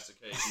Brown if that's the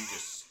case. You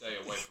just stay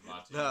away from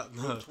my team.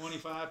 No. Would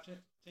 25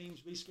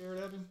 teams be scared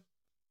of him?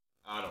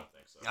 I don't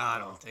think so. I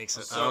don't think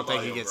so. I don't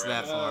think he gets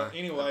that far.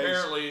 Anyways,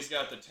 apparently he's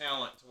got the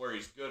talent to where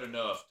he's good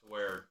enough to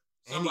where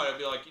somebody will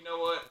be like, you know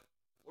what,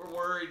 we're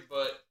worried,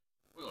 but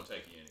we're gonna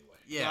take you anyway.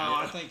 Yeah, no,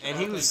 I think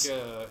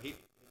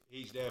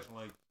he's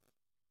definitely.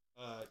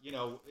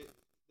 The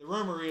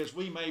rumor is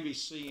we may be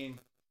seeing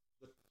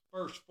the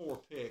first 4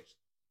 picks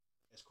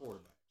as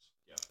quarterbacks.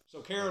 Yeah.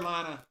 So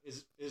Carolina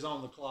is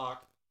on the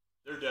clock.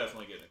 They're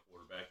definitely getting a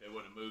quarterback. They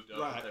would have moved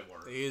up if they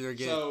weren't. They either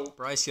get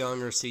Bryce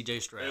Young or C.J.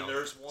 Stroud. And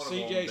there's one of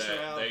them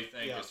that they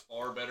think is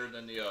far better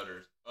than the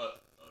others.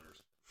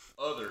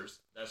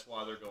 Others, that's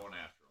why they're going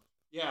after him.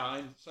 Yeah,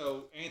 and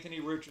so Anthony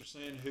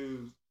Richardson,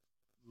 who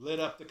lit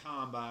up the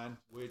combine,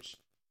 which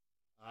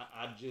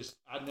I'd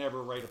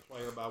never rate a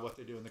player by what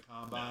they do in the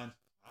combine. No.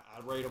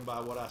 I rate them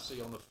by what I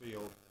see on the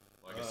field.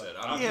 Like I said,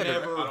 I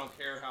don't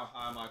care how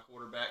high my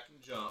quarterback can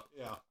jump.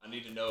 Yeah. I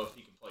need to know if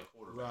he can play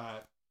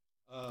quarterback.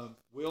 Right.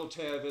 Will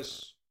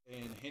Tevis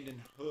and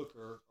Hendon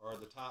Hooker are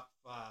the top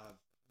 5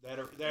 that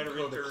are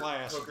in the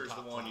class. Hooker's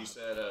the one 5. You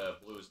said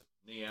blew his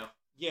knee out.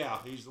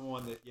 Yeah, he's the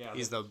one that. Yeah,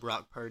 he's the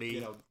Brock Purdy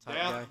type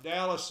guy.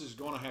 Dallas is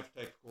going to have to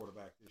take a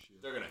quarterback this year.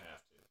 They're going to have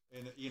to.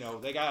 And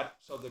they got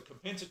the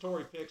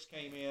compensatory picks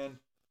came in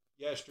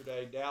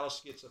yesterday. Dallas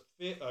gets 2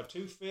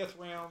 5th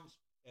rounds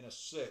and a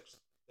 6th.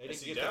 They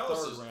didn't get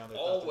Dallas the 3rd round.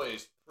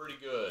 Always pretty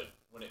good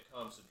when it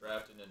comes to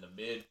drafting in the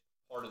mid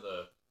part of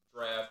the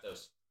draft.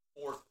 Those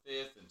 4th,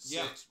 5th, and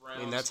 6th rounds. I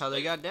mean, that's how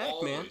they got Dak,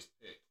 man. Always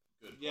pick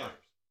good players.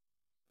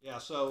 Yeah.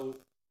 So,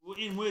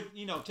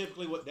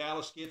 typically what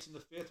Dallas gets in the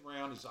 5th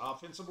round is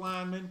offensive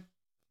linemen,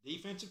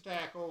 defensive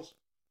tackles,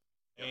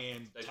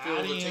 and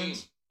tight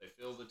ends. They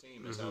fill the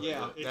team. That's how they do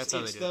it. That's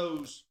how they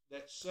do it.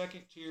 That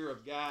second tier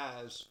of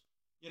guys,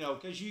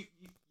 because you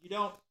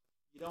don't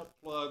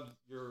plug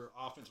your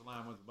offensive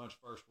line with a bunch of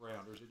first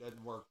rounders. It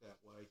doesn't work that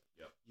way.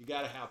 Yep. You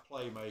got to have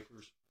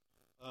playmakers.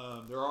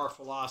 There are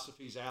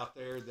philosophies out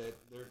there that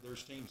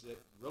there's teams that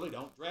really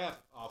don't draft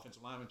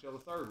offensive linemen until the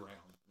 3rd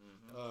round.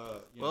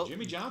 Mm-hmm.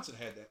 Jimmy Johnson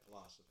had that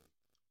philosophy.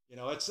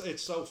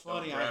 It's so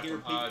funny. Don't draft I hear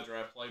them people high,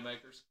 draft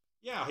playmakers.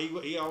 Yeah,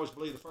 he always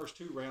believed the first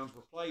 2 rounds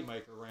were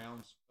playmaker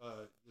rounds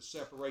to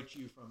separate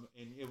you from.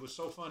 And it was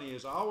so funny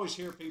is I always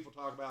hear people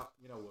talk about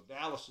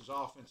Dallas's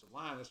offensive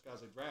line. That's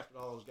because they drafted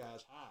all those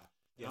guys high.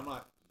 And I'm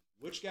like,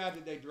 which guy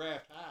did they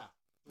draft high?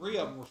 3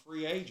 of them were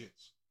free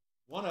agents.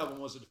 One of them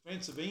was a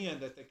defensive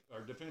end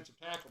or defensive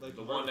tackle.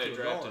 The one they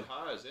drafted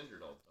high is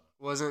injured all the time.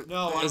 Wasn't?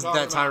 No, is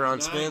that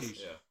Tyron Smith?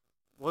 90s. Yeah.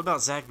 What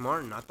about Zach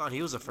Martin? I thought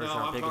he was a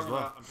first-round pick as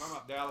well. I'm talking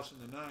about Dallas in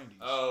the 90s.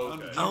 Oh,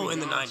 okay. Oh, in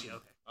the 90s. Okay.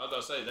 I was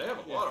about to say, they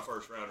have a lot of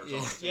first-rounders on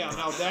the team.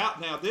 Yeah,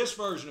 now this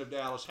version of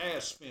Dallas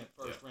has spent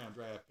first-round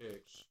draft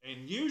picks.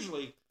 And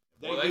usually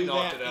they do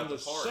that in the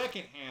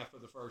second half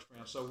of the first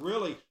round. So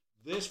really,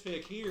 this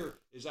pick here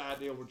is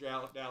ideal where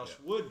Dallas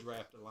would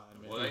draft a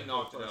lineman. Well, they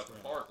knocked it out the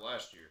park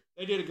last year.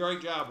 They did a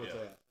great job with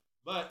that.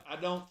 But I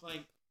don't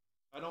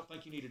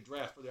think you need a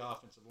draft for the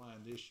offensive line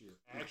this year.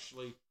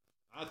 Actually,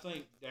 I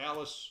think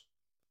Dallas,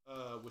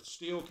 with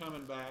Steele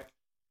coming back,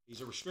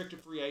 he's a restricted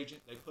free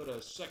agent. They put a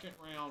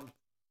second-round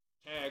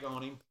tag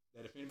on him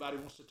that if anybody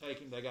wants to take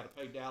him, they got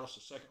to pay Dallas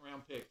a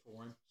second-round pick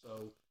for him.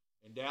 So,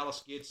 and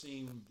Dallas gets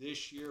him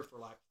this year for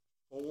like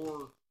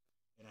 $4.5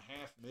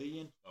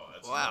 million. Oh,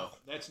 that's wow. Nothing.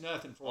 That's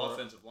nothing for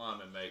offensive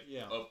linemen make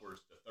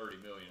upwards to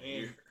 $30 million a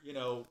year. You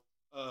know,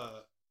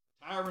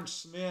 Tyron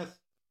Smith.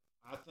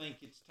 I think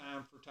it's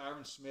time for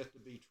Tyron Smith to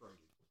be traded.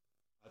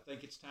 I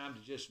think it's time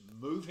to just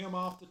move him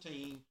off the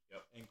team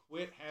and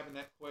quit having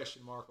that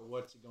question mark of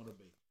what's he going to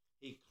be.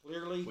 He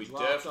clearly dropped off.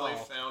 We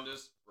definitely found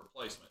his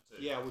replacement,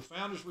 too. Yeah, we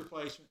found his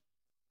replacement.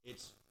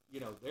 It's,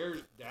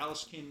 there's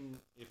Dallas can,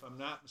 if I'm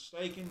not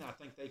mistaken, I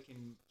think they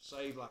can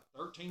save like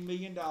 $13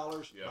 million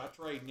by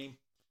trading him.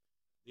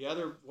 The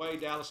other way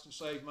Dallas can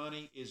save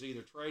money is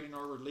either trading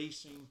or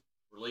releasing.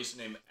 Releasing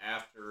him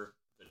after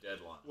the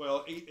deadline.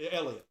 Well,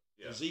 Elliott.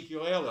 Yeah.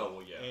 Ezekiel Elliott. Oh,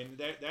 well, yeah.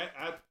 And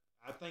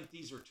I think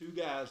these are two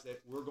guys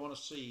that we're going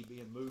to see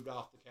being moved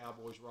off the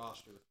Cowboys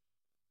roster,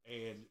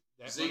 and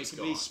that money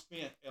can be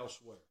spent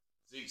elsewhere.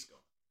 Zeke's gone.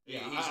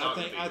 Yeah,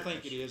 I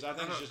think it is. I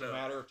think it's just a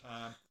matter of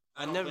time.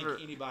 I don't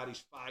think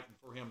anybody's fighting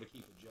for him to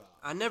keep a job.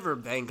 I never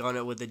bank on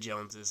it with the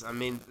Joneses. I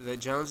mean, the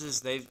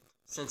Joneses,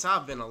 since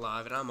I've been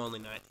alive, and I'm only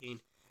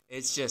 19,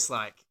 it's just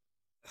like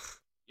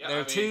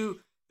they're too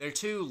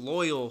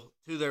loyal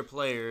to their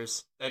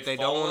players that they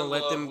don't want to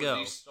let them go.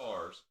 These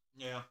stars.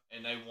 Yeah.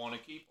 And they want to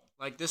keep them.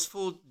 Like this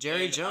fool,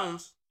 Jerry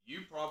Jones.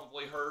 You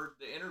probably heard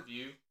the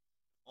interview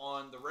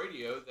on the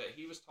radio that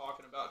he was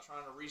talking about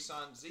trying to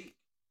re-sign Zeke.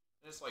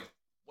 And it's like,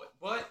 what?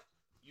 But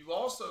you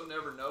also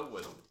never know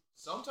with them.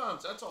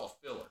 Sometimes that's all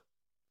filler.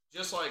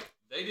 Just like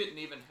they didn't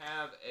even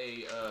have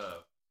a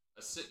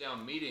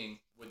sit-down meeting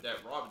with that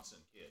Robinson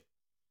kid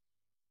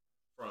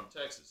from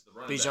Texas, the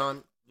running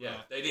back. Yeah,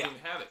 they didn't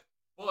even have it.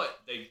 But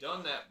they've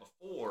done that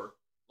before.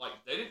 Like,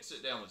 they didn't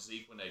sit down with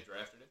Zeke when they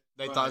drafted him.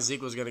 They thought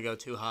Zeke was going to go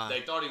too high. They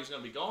thought he was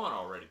going to be gone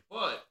already.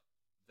 But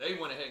they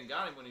went ahead and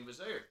got him when he was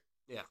there.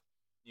 Yeah.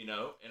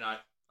 And I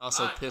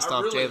also pissed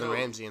off really Jalen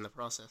Ramsey in the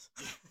process.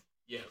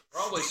 Yeah,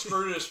 probably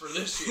screwed us for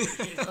this year.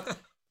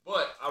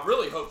 But I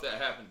really hope that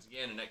happens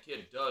again and that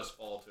kid does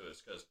fall to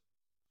us because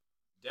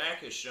Dak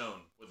has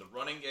shown with a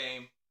running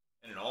game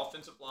and an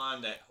offensive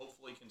line that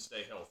hopefully can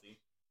stay healthy.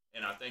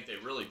 And I think they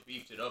really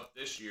beefed it up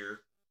this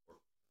year or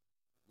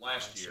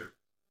last year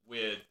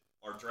with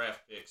our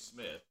draft pick,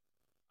 Smith.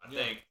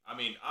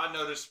 I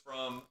noticed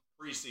from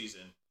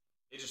preseason,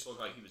 it just looked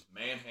like he was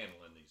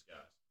manhandling these guys.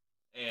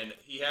 And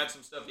he had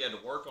some stuff he had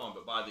to work on,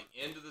 but by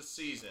the end of the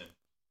season,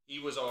 he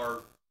was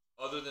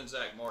other than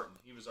Zach Martin,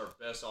 he was our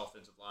best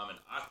offensive lineman,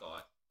 I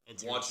thought,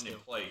 watching him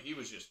play. He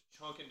was just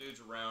chunking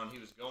dudes around. He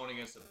was going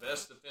against the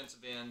best defensive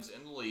ends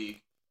in the league,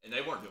 and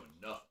they weren't doing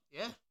nothing.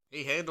 Yeah,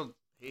 he handled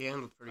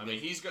pretty good.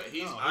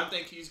 I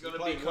think he's going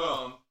to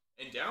become,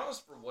 and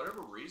Dallas, for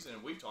whatever reason,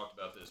 and we've talked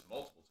about this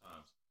multiple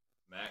times,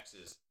 Max,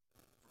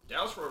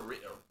 Dallas were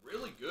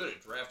really good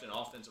at drafting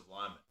offensive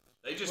linemen.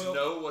 They just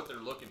know what they're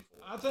looking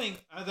for. I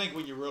think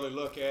when you really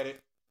look at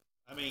it,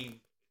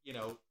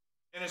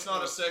 and it's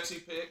not a sexy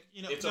pick.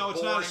 It's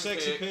not a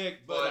sexy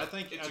pick, but I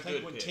think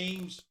when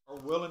teams are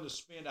willing to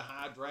spend a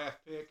high draft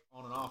pick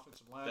on an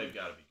offensive line, they've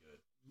got to be good.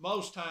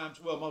 Most times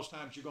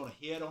you're going to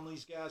hit on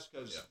these guys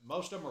because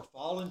most of them are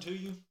falling to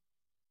you,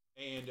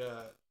 and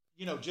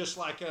just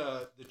like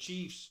the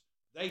Chiefs,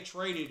 they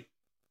traded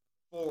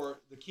for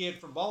the kid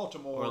from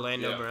Baltimore,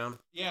 Orlando Brown.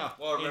 Yeah,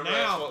 well, and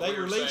now they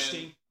released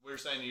him. We were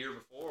saying the year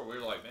before, we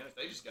were like, man, if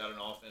they just got an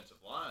offensive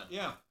line.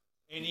 Yeah,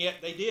 and yet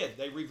they did.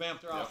 They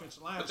revamped their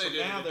offensive line. But they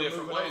did it a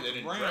different way. They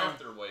didn't draft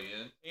their way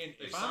in. And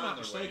if I'm not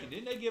mistaken,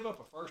 didn't they give up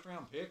a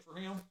first-round pick for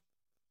him?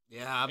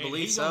 Yeah, I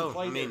believe he's so.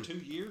 Played there 2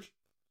 years.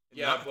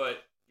 Yeah,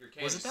 but your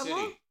Kansas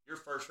City, your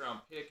first-round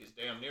pick is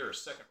damn near a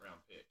second-round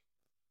pick.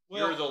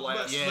 Well, you're the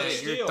last.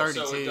 You're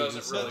 32. So it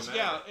doesn't really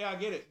matter. Yeah, I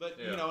get it. But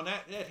and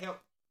that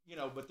helped.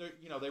 But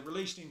they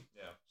released him.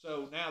 Yeah.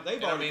 So now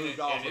they've already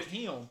moved off of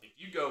him. If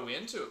you go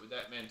into it with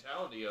that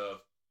mentality of,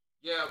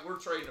 we're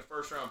trading a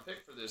first-round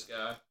pick for this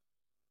guy,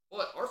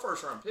 but our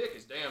first-round pick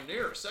is damn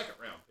near a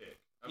second-round pick.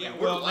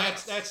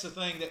 That's the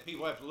thing that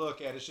people have to look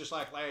at. It's just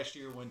like last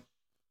year when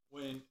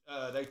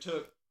they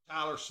took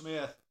Tyler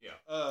Smith.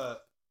 Yeah.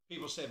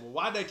 People said, well,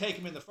 why'd they take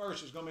him in the first?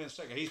 He was going to be in the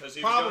second. He was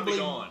probably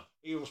gone.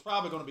 He was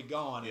probably going to be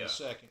gone in the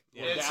second.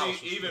 Yeah,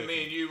 and even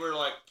me and you were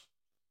like,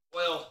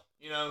 well,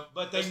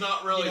 but that's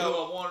not really who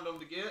I wanted them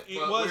to get.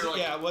 It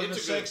wasn't a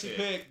sexy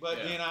pick, but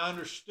then I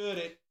understood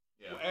it.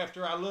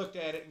 after I looked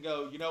at it and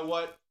go, you know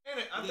what?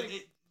 And I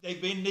think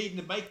they've been needing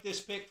to make this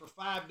pick for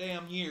 5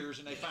 damn years,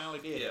 and they finally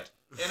did it.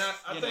 And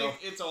I think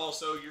it's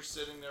also, you're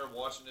sitting there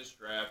watching this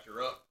draft,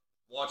 you're up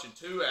watching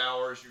 2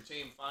 hours, your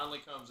team finally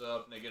comes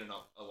up and they get an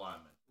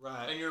alignment.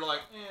 Right. And you're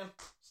like, man,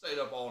 stayed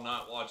up all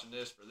night watching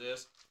this for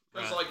this.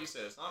 Because like you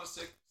said, it's not a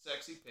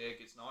sexy pick,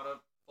 it's not a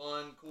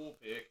fun, cool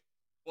pick,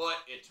 but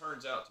it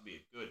turns out to be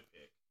a good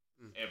pick.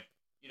 And,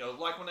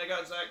 like when they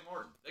got Zach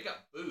Martin, they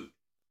got booed.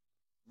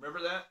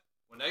 Remember that?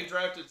 When they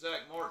drafted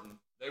Zach Martin,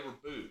 they were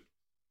booed.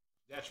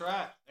 That's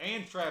right.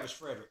 And Travis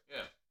Frederick.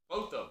 Yeah,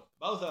 both of them.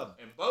 Both of them.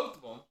 And both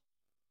of them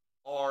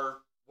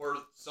were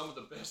some of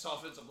the best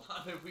offensive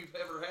linemen we've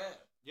ever had.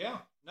 Yeah.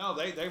 No,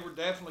 they were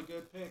definitely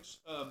good picks.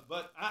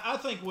 But I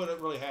think what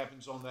really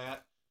happens on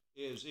that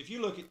is if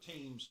you look at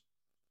teams,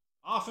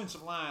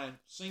 offensive line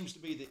seems to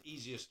be the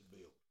easiest to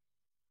build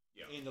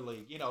in the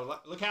league.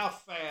 Look how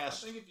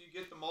fast. I think if you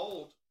get the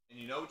mold and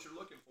you know what you're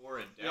looking for,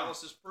 and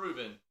Dallas has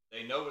proven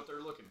they know what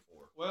they're looking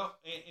for. Well,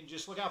 and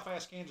just look how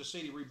fast Kansas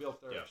City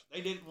rebuilt theirs. Yeah.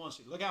 They did it in one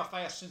season. Look how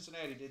fast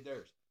Cincinnati did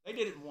theirs. They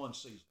did it in one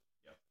season.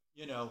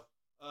 Yeah.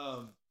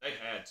 They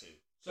had to.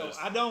 So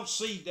I don't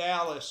see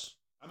Dallas.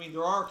 I mean,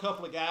 there are a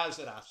couple of guys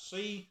that I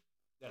see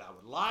that I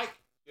would like.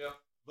 Yeah.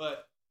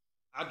 But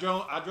I'd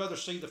rather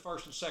see the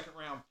first and second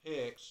round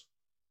picks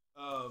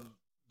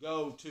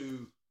go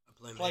to a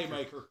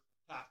playmaker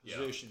type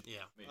position.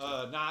 Yeah. Me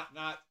too. Not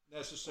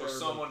necessarily. Or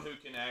someone who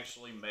can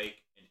actually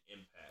make an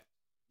impact.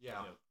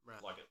 Yeah.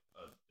 Like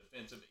a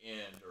defensive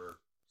end or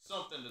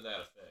something to that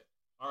effect.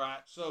 All right.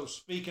 So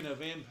speaking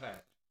of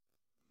impact,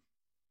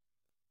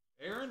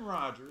 Aaron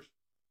Rodgers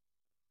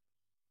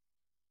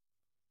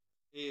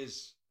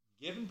is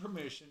given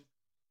permission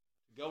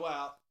to go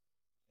out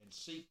and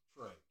seek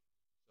trade.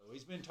 So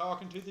he's been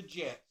talking to the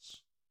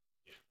Jets.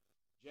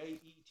 Yeah.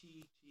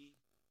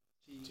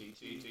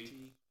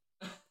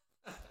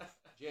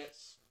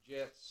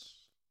 Jetts,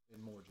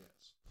 and more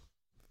Jets.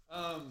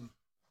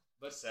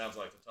 But sounds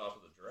like the top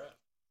of the draft.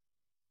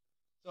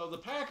 So the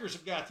Packers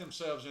have got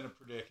themselves in a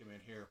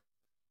predicament here.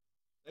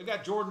 They've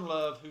got Jordan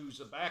Love, who's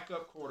a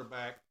backup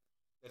quarterback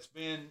that's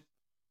been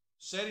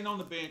sitting on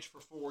the bench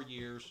for 4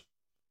 years.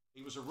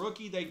 He was a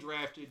rookie they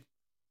drafted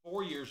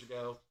 4 years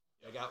ago.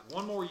 They got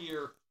 1 more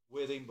year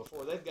with him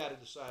before they've got to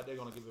decide they're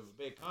going to give him a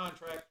big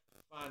contract,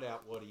 find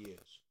out what he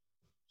is.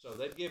 So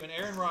they've given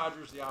Aaron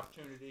Rodgers the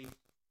opportunity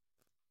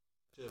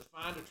to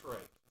find a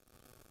trade.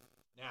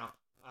 Now,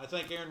 I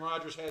think Aaron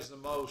Rodgers is the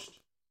most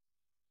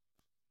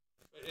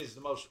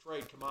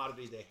trade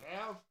commodity they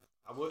have.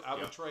 I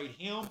would trade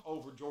him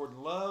over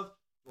Jordan Love.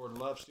 Jordan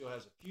Love still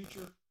has a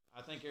future.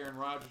 I think Aaron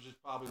Rodgers is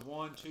probably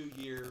 1-2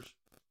 years.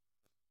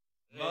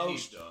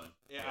 He's done.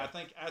 Yeah, I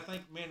think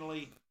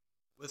mentally.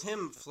 With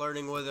him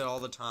flirting with it all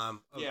the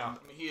time. Yeah.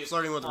 I mean, he is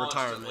flirting with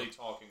retirement. retirement.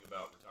 Talking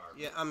about retirement.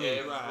 Yeah, I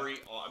mean,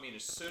 I mean,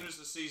 as soon as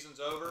the season's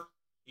over,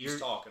 he's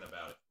talking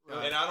about it.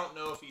 Right. And I don't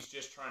know if he's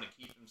just trying to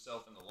keep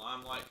himself in the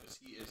limelight because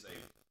he is a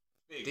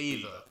big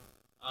diva.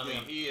 I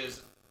mean, he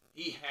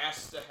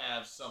has to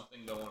have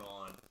something going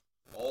on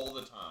all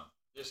the time.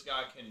 This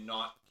guy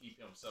cannot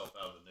keep himself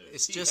out of the news.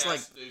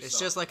 It's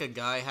just like a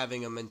guy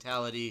having a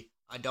mentality,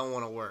 I don't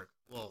want to work.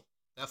 Well,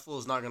 that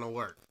fool's not going to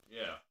work.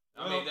 Yeah.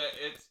 I mean,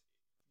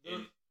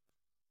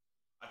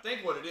 I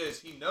think what it is,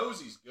 he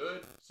knows he's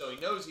good, so he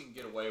knows he can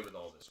get away with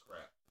all this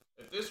crap.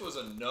 If this was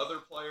another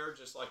player,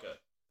 just like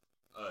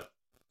a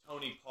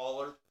Tony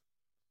Pollard,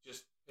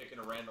 just picking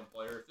a random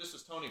player, if this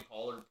was Tony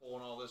Pollard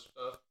pulling all this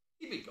stuff,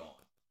 he'd be gone.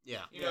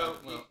 Yeah.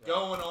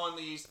 Going on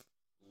these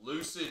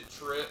lucid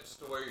trips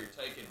to where you're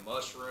taking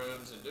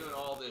mushrooms and doing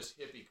all this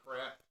hippie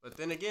crap. But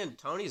then again,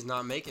 Tony's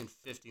not making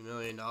 $50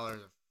 million.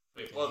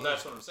 Well,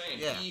 that's what I'm saying.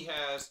 Yeah. He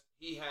has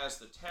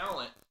the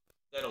talent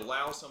that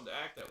allows him to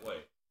act that way.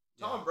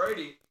 Tom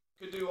Brady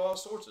could do all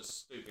sorts of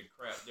stupid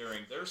crap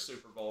during their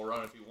Super Bowl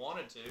run if he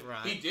wanted to.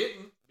 Right. He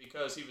didn't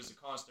because he was a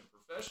constant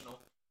professional.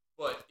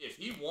 But if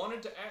he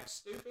wanted to act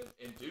stupid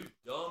and do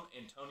dumb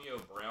Antonio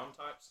Brown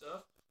type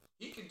stuff,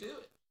 he could do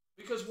it.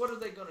 Because what are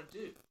they going to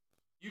do?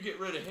 You get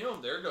rid of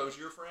him, there goes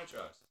your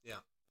franchise.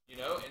 Yeah.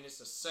 And it's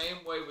the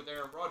same way with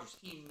Aaron Rodgers.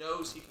 He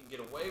knows he can get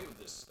away with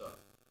this stuff.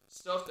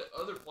 Stuff that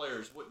other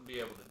players wouldn't be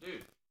able to do.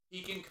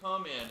 He can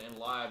come in and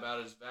lie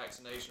about his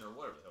vaccination or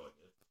whatever the hell he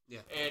did.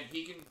 Yeah. And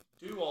he can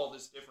do all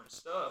this different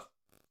stuff,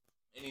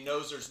 and he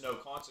knows there's no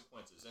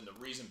consequences. And the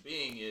reason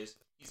being is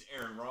he's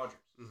Aaron Rodgers.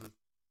 Mm-hmm.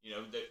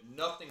 That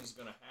nothing's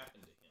going to happen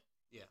to him.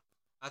 Yeah.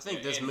 I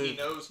think this and move. He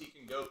knows he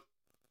can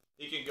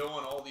go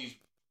on all these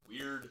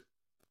weird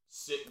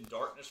sit in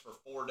darkness for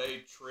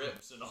 4-day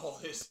trips and all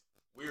this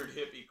weird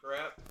hippie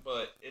crap.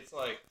 But it's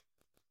like,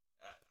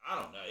 I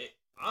don't know.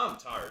 I'm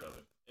tired of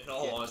him. In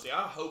all honesty,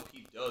 I hope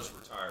he does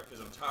retire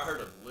because I'm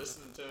tired of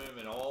listening to him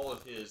and all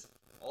of his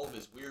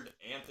weird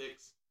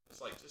antics.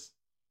 It's like, just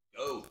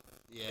go.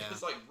 Yeah.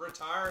 It's like,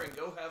 retire and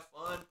go have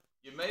fun.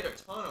 You made a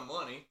ton of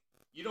money.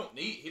 He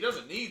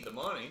doesn't need the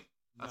money.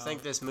 I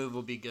think this move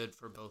will be good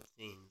for both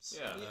teams.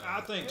 Yeah, I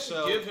think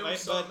so. Give him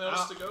something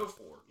else to go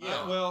for.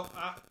 Yeah.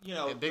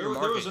 There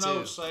was an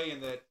old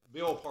saying that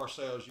Bill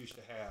Parcells used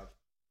to have.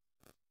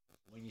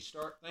 when you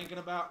start thinking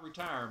about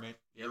retirement,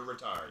 you're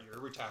retired.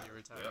 You're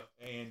retired. Yep.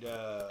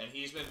 And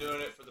he's been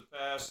doing it for the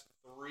past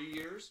 3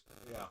 years.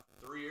 Yeah.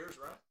 3 years,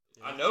 right?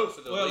 Yeah. I know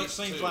for the well, least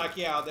it seems 2. like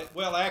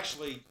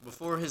actually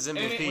before his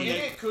MVP, and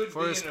it could be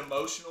an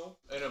emotional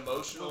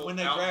when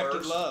they outburst.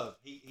 Drafted Love,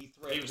 he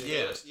threatened. He was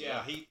pissed.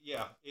 Yeah.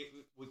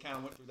 We kind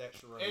of went through that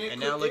charade.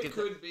 And it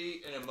could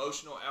be an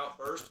emotional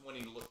outburst when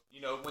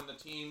when the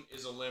team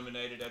is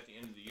eliminated at the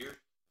end of the year.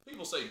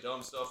 People say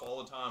dumb stuff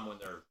all the time when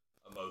they're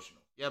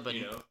emotional. Yeah, but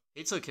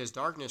he took his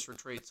darkness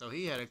retreat, so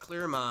he had a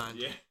clear mind.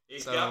 Yeah,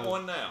 he's got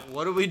one now.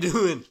 What are we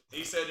doing?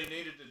 He said he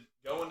needed to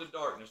go into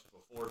darkness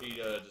before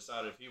he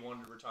decided if he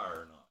wanted to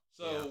retire or not.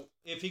 So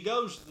if he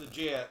goes to the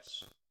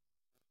Jets,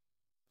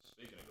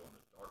 speaking of going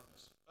to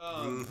darkness,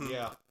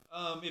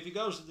 if he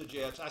goes to the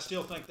Jets, I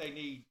still think they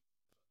need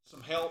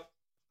some help.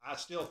 I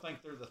still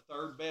think they're the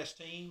third best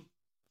team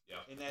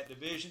in that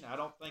division. I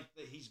don't think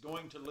that he's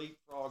going to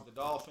leapfrog the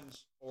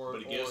Dolphins but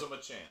he gives them a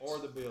chance, or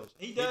the Bills.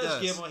 He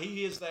does give them.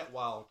 He is that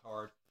wild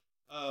card.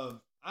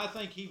 I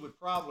think he would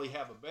probably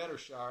have a better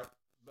shot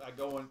by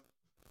going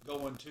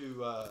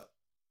to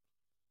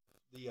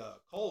the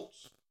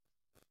Colts.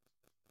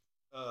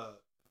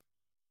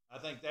 I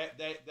think that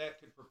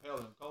could propel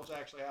them. Colts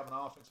actually have an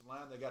offensive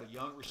line. They got a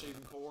young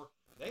receiving core.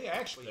 They've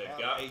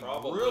got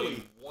probably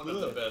really one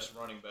of the best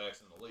running backs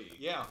in the league.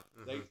 Yeah,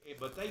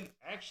 but they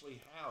actually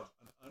have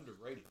an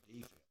underrated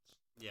defense.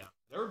 Yeah,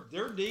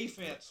 their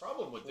defense. The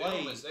problem with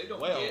them is they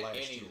don't get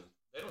any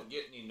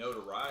year.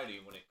 notoriety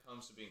when it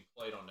comes to being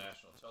played on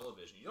national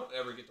television. You don't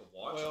ever get to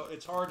watch. Well, them.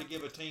 It's hard to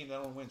give a team that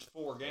only wins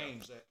 4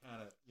 games that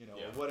kind of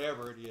or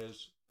whatever it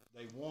is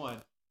they won,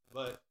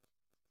 but.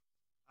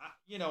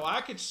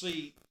 I could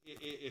see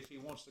if he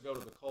wants to go to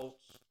the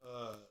Colts.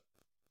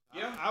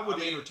 I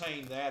would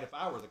entertain that if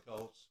I were the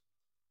Colts.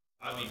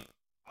 I like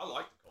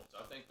the Colts.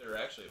 I think they're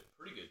actually a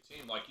pretty good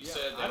team. Like you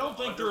said, I don't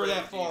think they're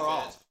that far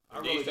off.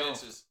 Their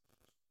defense is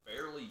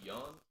fairly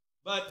young.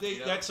 But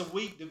that's a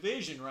weak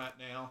division right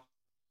now.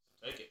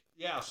 Take it.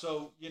 Yeah,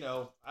 so,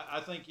 I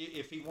think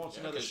if he wants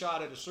another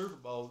shot at a Super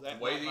Bowl, that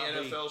the way the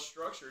NFL is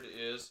structured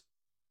is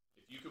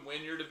if you can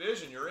win your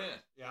division, you're in.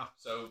 Yeah.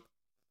 So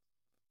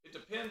it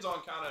depends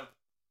on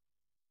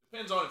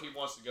if he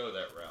wants to go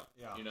that route.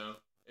 Yeah.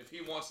 If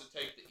he wants to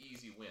take the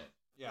easy win.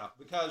 Yeah,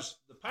 because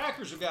the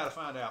Packers have got to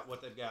find out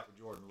what they've got with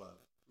Jordan Love.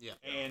 Yeah.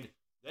 And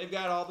they've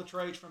got all the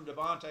trades from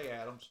Devontae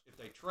Adams. If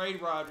they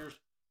trade Rodgers,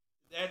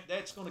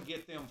 that's going to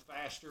get them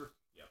faster.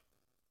 Yeah.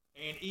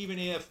 And even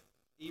if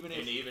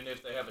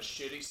they have a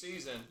shitty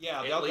season,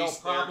 they'll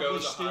probably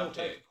still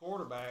take a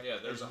quarterback. Yeah,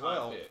 there's as a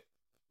well. high pick.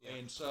 Yeah.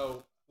 And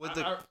so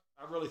I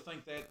really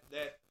think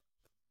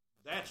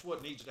that's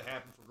what needs to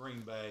happen for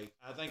Green Bay.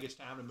 I think it's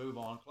time to move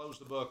on, close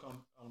the book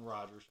on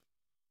Rodgers,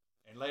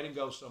 and let him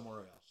go somewhere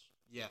else.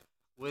 Yeah,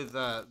 with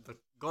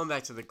going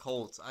back to the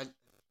Colts,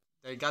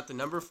 they got the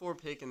number 4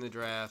 pick in the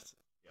draft.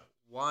 Yeah.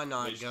 Why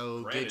not get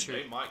your?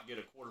 They might get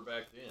a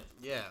quarterback then.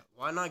 Yeah,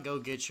 why not go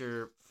get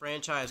your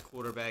franchise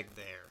quarterback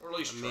there, or at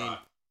least try?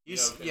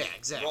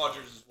 Exactly.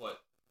 Rodgers is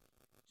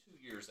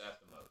 2 years at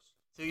the most.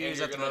 2 years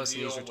at the most.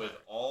 You're going to deal with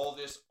all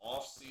this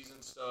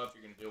off-season stuff.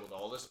 You're going to deal with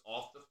all this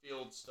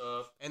off-the-field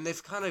stuff. And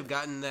they've kind of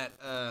gotten that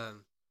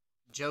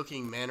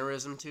joking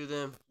mannerism to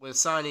them with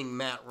signing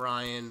Matt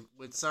Ryan,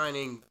 with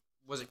signing,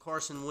 was it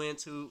Carson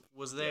Wentz who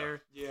was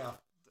there? Yeah.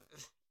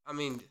 I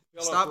mean,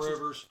 Phillip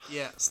Rivers.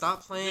 Yeah,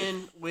 stop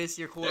playing with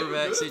your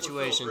quarterback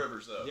situation. With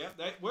Rivers, though. Yeah,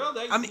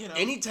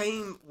 any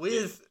team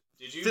with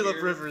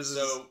Phillip Rivers.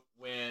 So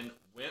when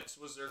Wentz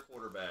was their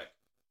quarterback,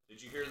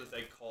 did you hear that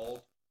they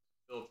called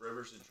Phillip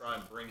Rivers to try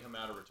and bring him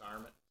out of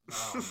retirement?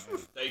 Oh, man.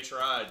 They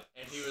tried,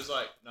 and he was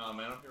like, "No,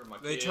 man, I'm here with my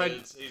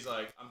kids." He's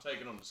like, "I'm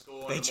taking them to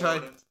school." They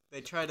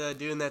tried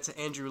doing that to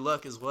Andrew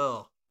Luck as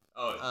well.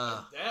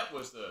 Oh, that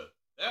was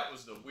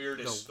the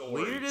weirdest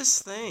story.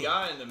 Weirdest thing. The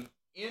guy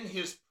in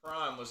his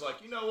prime was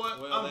like, "You know what?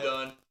 I'm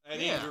done."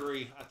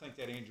 Injury, I think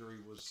that injury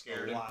was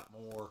scared a lot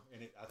more,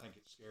 and I think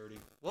it scared him.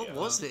 What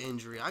was the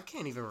injury? I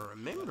can't even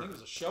remember. I think it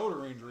was a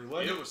shoulder injury,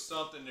 wasn't it? It was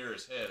something near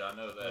his head. I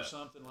know that. Or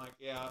something like,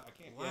 I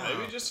can't. Wow.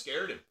 Maybe it just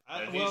scared him.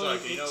 And he's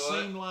like, you know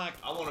what? Seemed like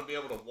I want to be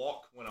able to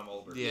walk when I'm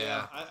older.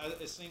 Yeah.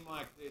 It seemed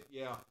like it.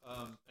 Yeah.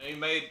 And he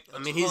made.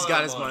 He's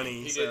got his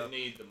money. He didn't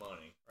need the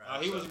money.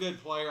 He was a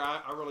good player.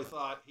 I really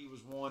thought he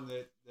was one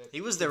that he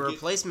was the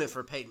replacement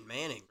for Peyton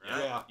Manning,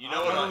 right? Yeah. You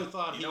know what I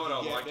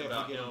liked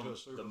about him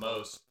the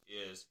most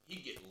is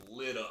he'd get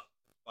lit up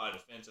by a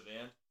defensive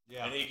end.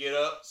 Yeah. And he'd get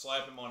up,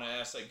 slap him on the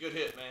ass, say, "Good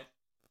hit, man,"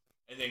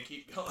 and then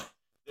keep going.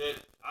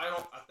 I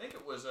think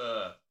it was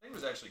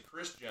actually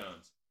Chris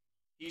Jones.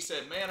 He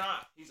said, "Man,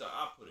 I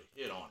put a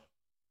hit on him."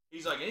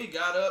 He's like, and he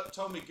got up and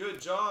told me,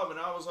 "Good job," and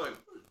I was like,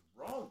 "What is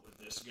wrong with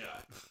this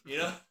guy?" You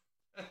know.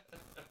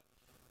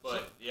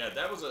 But yeah,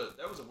 that was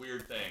a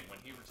weird thing. When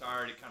he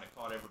retired, it kind of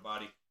caught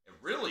everybody. It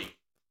really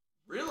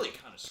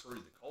kind of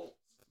screwed the Colts.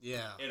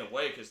 Yeah. In a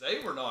way, because they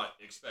were not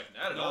expecting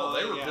that at all.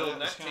 They were building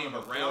that team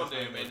around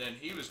him, and then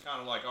he was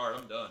kind of like, "All right,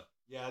 I'm done."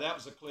 Yeah, that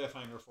was a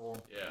cliffhanger for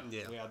them.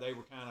 Yeah. Yeah, they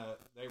were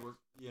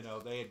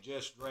they had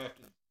just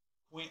drafted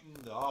Quentin,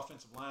 the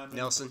offensive lineman.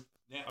 Nelson.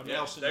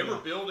 Nelson. They were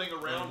building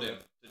around him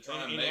to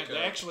try and make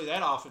actually,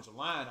 that offensive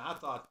line, I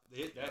thought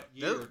that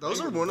year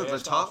those are one of the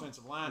top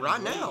offensive line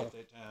right now. at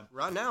that time.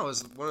 Right now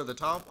is one of the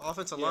top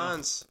offensive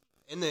lines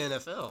in the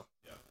NFL.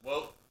 Yeah.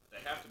 Well, they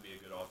have to be a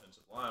good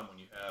offensive line when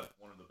you have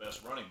one of the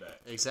best running backs.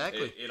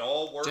 Exactly. It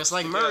all works just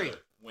like together. Murray.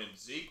 When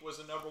Zeke was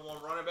the number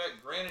one running back,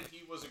 granted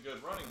he was a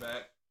good running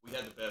back, we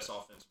had the best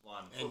offensive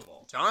line in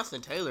football.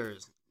 Jonathan Taylor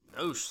is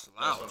no slouch.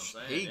 That's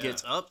what I'm saying, He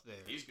gets up there.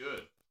 He's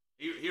good.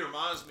 He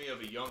reminds me of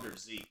a younger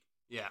Zeke.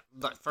 Yeah,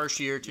 but first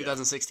year,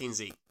 2016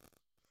 Zeke.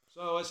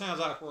 So it sounds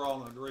like we're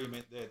all in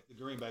agreement that the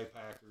Green Bay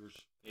Packers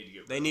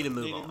need to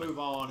move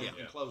on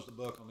and close the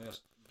book on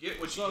this. Get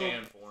what you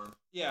can for them.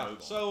 Yeah.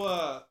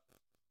 So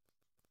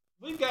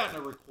we've gotten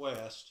a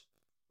request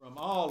from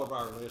all of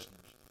our listeners.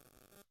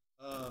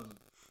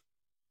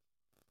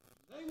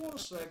 They want a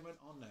segment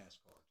on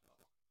NASCAR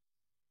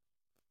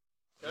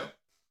Talk. Okay.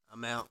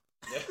 I'm out.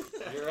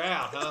 You're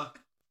out, huh?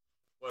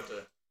 We'll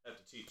have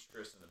to teach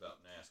Treston about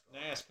NASCAR.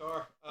 NASCAR?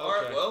 Okay. All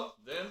right, well,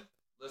 then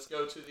let's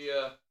go to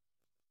the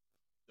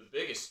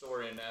biggest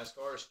story in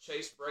NASCAR is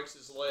Chase breaks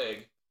his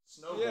leg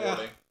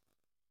snowboarding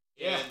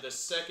in the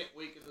second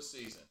week of the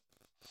season.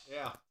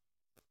 Yeah.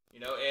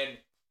 And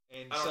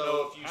I don't so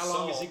know if you how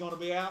long is he going to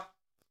be out?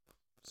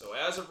 So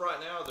as of right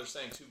now, they're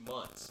saying 2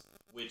 months,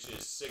 which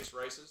is 6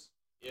 races,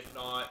 if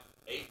not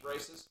 8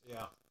 races.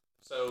 Yeah.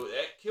 So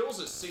that kills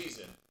his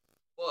season,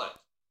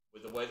 but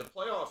with the way the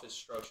playoff is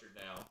structured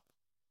now,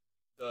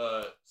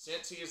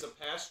 since he is a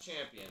past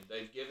champion,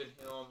 they've given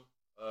him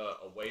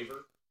a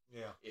waiver.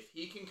 Yeah. If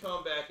he can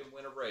come back and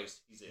win a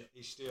race, he's in.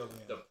 He's still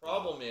in. The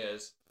problem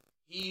is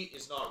he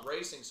is not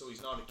racing, so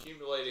he's not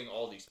accumulating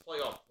all these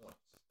playoff points.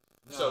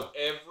 No. So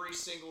every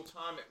single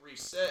time it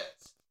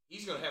resets,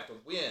 he's going to have to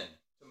win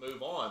to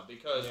move on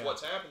because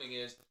what's happening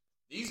is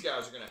these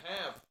guys are going to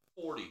have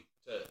 40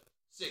 to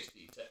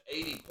 60 to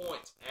 80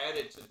 points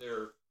added to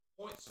their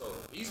points total.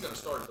 He's going to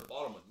start at the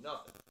bottom with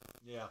nothing.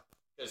 Yeah.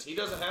 Because he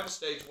doesn't have a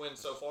stage win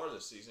so far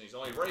this season. He's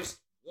only raced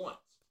once.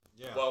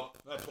 Yeah. Well,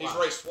 he's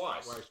raced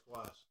twice.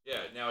 Yeah.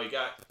 Now he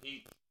got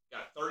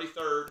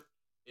 33rd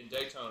in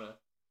Daytona,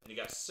 and he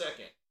got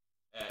second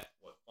at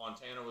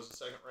Fontana was the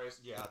second race.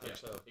 Yeah, I think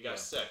so. He got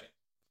second.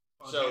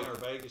 Fontana or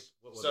Vegas?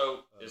 What was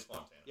it? It's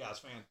Fontana. Yeah, it's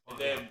Fontana. And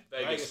then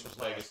Vegas was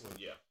Vegas.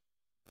 Yeah.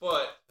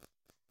 But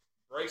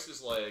breaks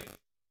his leg.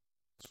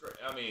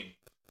 I mean,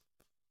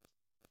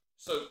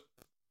 so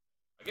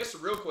I guess the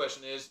real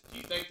question is, do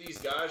you think these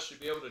guys should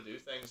be able to do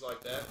things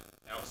like that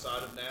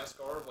outside of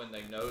NASCAR when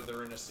they know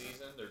they're in a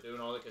season, they're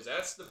doing all that? Because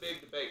that's the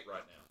big debate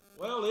right now.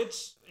 Well,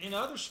 it's in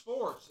other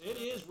sports. It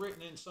is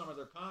written in some of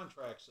their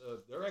contracts.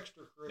 Their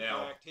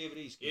extracurricular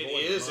activities. It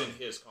is in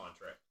his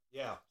contract.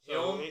 Yeah.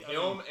 So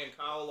him and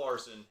Kyle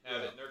Larson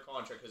have it in their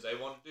contract because they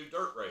want to do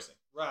dirt racing.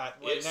 Right.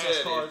 Well, it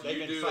NASCAR, said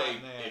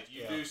if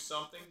you do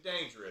something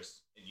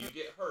dangerous and you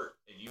get hurt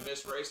and you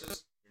miss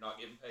races, you're not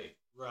getting paid.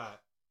 Right.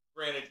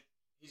 Granted,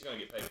 he's going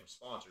to get paid from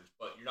sponsors,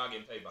 but you're not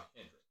getting paid by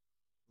Hendrick.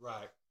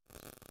 Right.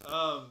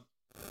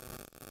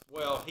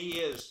 Well,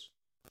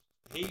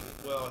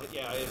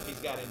 if he's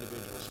got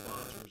individual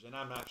sponsors, and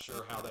I'm not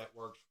sure how that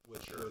works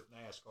with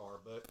NASCAR,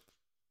 but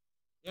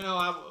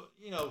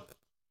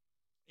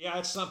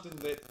it's something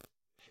that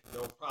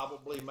they'll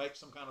probably make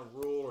some kind of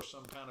rule or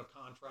some kind of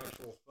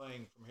contractual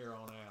thing from here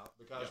on out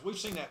because we've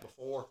seen that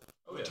before.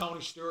 When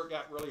Tony Stewart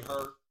got really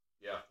hurt,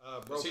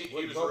 broke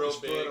his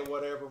foot or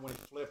whatever when he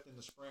flipped in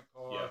the sprint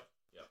car.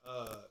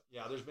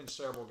 There's been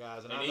several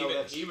guys, and I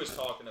know he was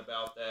talking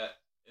about that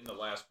in the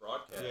last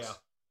broadcast. Yeah.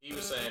 He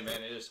was saying,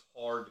 man, it is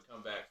hard to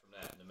come back from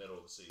that in the middle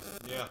of the season.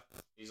 Yeah.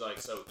 He's like,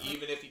 so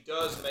even if he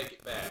does make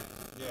it back,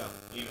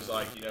 he was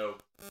like,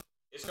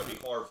 it's going to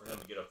be hard for him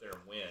to get up there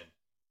and win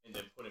and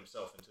then put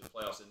himself into the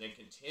playoffs and then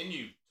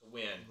continue to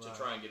win to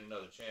try and get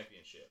another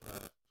championship.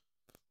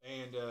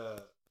 And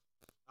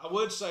I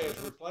would say his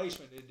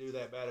replacement didn't do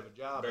that bad of a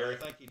job. But I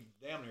think he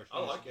damn near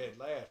finished dead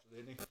last,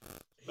 didn't he?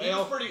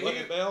 Bell? Was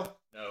it Bell?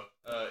 No.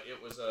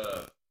 It was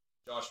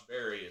Josh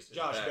Berry is his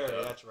Josh backup.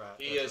 Berry, that's right.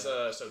 He is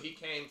so he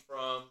came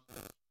from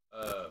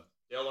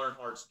Dale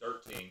Earnhardt's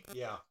dirt team.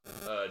 Yeah.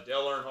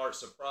 Dale Earnhardt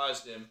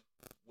surprised him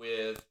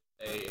with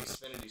a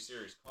Xfinity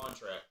Series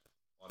contract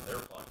on their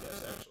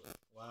podcast, actually.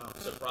 Wow.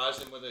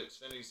 Surprised him with an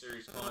Xfinity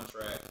Series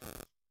contract.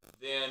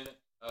 Then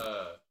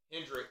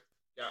Hendrick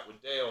got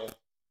with Dale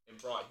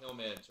and brought him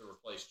in to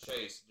replace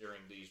Chase during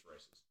these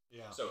races.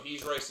 Yeah. So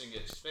he's racing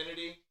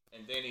Xfinity,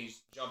 and then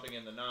he's jumping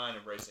in the 9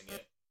 and racing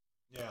it.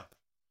 Yeah.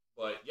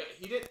 But,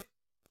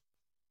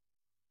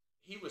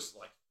 he was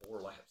like 4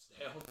 laps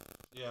down.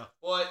 Yeah.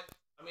 But,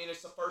 I mean,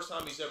 it's the first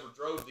time he's ever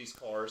drove these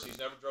cars. He's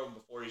never drove them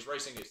before. He's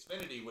racing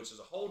Xfinity, which is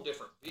a whole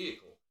different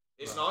vehicle.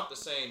 It's not the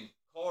same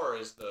car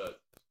as the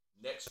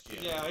next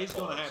gen. Yeah, he's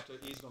gonna have to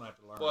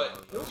learn.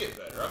 But he'll get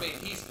better. I mean,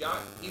 he's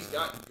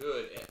gotten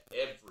good at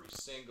every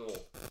single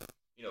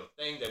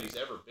thing that he's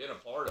ever been a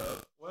part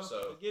of. Well,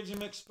 it gives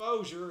him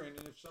exposure, and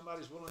if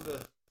somebody's willing to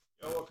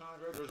go a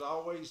contract, there's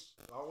always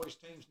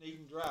teams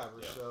needing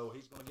drivers, so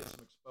he's going to get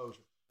some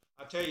exposure.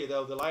 I tell you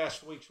though, the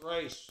last week's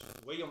race,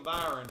 William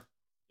Byron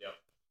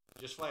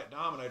just flat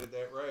dominated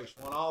that race.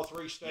 Won all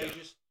 3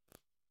 stages,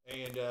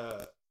 and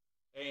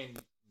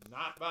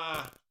not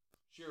by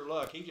sheer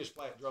luck. He just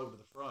flat drove to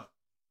the front.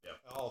 Yeah,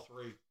 all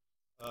 3.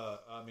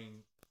 I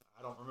mean,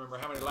 I don't remember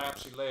how many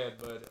laps he led,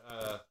 but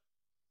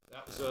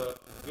that was a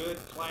good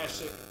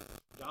classic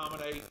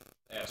dominate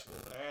ass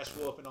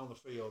whooping on the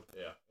field.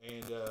 Yeah,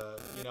 and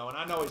you know, and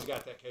I know he's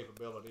got that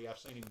capability. I've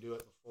seen him do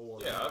it before.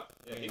 Yeah,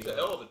 he's a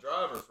hell of a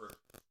driver for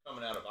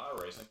coming out of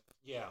iRacing.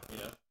 Yeah, you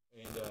know,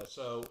 and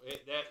so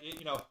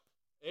you know,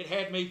 it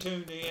had me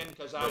tuned in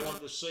because I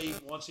wanted to see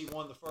once he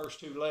won the first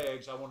 2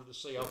 legs. I wanted to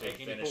see, okay,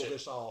 can he pull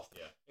this off?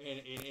 Yeah, and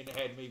it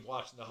had me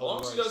watching the whole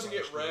race. As long as he doesn't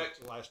get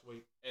wrecked last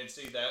week. And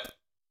see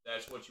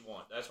that's what you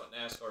want. That's what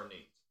NASCAR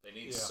needs. They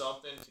need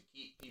something to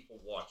keep people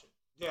watching.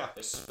 Yeah,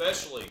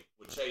 especially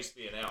with Chase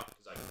being out,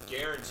 because I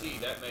guarantee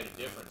that made a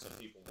difference in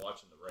people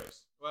watching the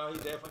race. Well, he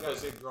definitely got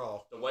a big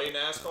draw. The way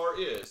NASCAR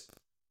is,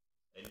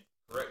 and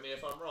correct me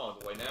if I'm wrong,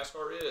 the way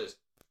NASCAR is,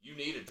 you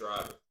need a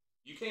driver.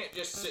 You can't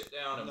just sit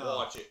down and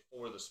watch it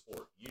for the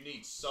sport. You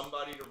need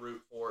somebody to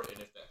root for, and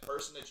if that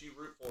person that you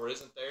root for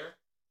isn't there,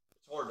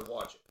 it's hard to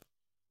watch it.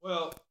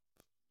 Well,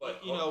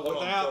 but you know,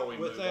 without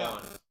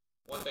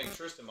one thing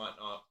Treston might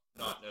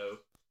not know,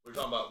 we're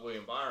talking about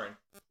William Byron.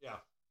 Yeah.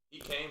 He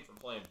came from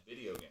playing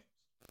video games,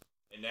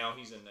 and now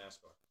he's in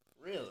NASCAR.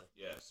 Really?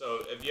 Yeah.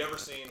 So have you ever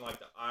seen like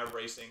the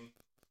iRacing?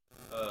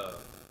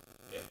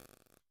 Yeah.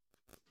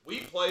 We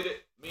played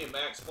it. Me and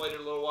Max played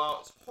it a little while.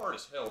 It's hard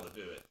as hell to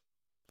do it,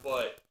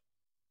 but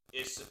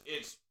it's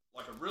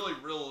like a really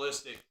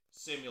realistic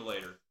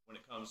simulator when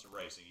it comes to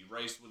racing. You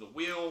race with a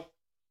wheel,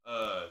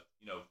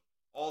 you know,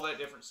 all that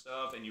different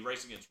stuff, and you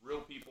race against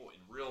real people in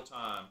real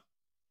time,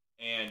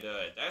 and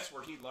that's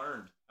where he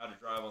learned how to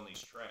drive on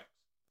these tracks.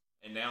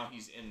 And now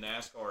he's in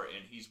NASCAR,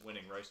 and he's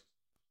winning races.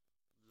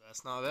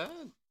 That's not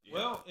bad. Yeah.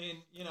 Well, and,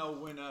 you know,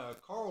 when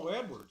Carl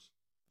Edwards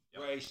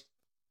raced,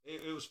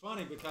 it was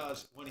funny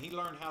because when he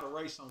learned how to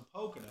race on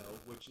Pocono,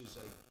 which is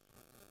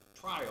a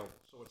triangle,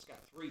 so it's got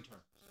 3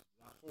 turns,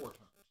 not 4 turns,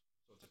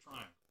 so it's a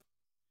triangle.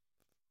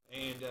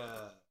 And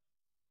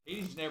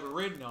he's never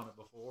ridden on it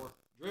before,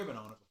 driven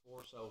on it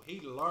before, so he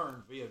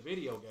learned via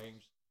video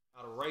games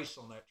how to race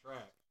on that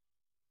track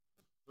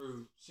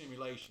through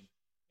simulation.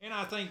 And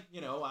I think,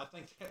 you know,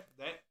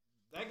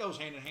 that goes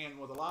hand in hand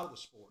with a lot of the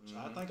sports.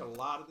 Mm-hmm. I think a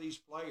lot of these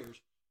players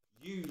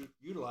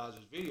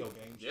utilizes video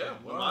games. Yeah,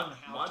 when my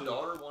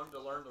daughter wanted to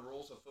learn the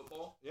rules of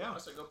football, I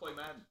said, go play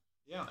Madden.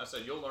 Yeah. I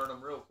said, you'll learn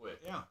them real quick.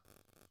 Yeah.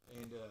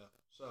 And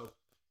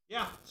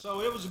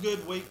so it was a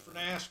good week for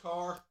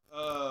NASCAR.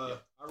 I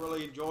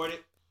really enjoyed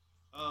it.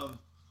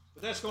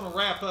 But that's going to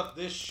wrap up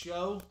this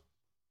show.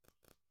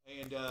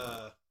 And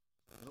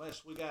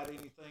unless we got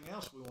anything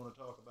else we want to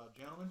talk about,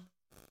 gentlemen.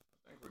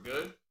 I think we're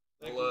good.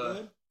 We're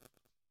good?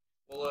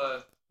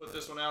 We'll put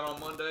this one out on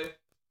Monday,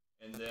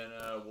 and then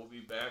we'll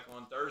be back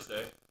on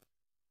Thursday.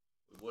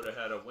 We would have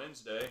had a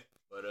Wednesday,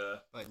 but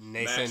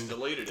Nathan Max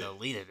deleted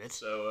it.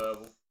 So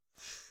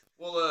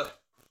we'll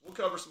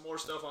cover some more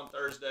stuff on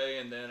Thursday,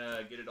 and then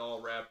get it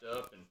all wrapped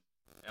up and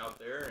out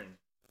there. And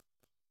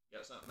you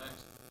got something,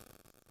 Max?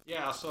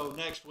 Yeah. So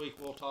next week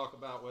we'll talk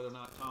about whether or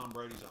not Tom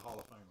Brady's a Hall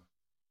of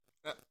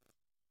Famer.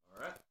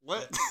 All right.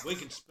 What? We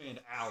can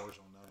spend hours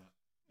on that.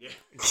 Yeah.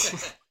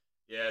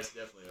 Yeah, it's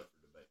definitely up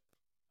for debate.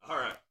 All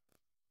right.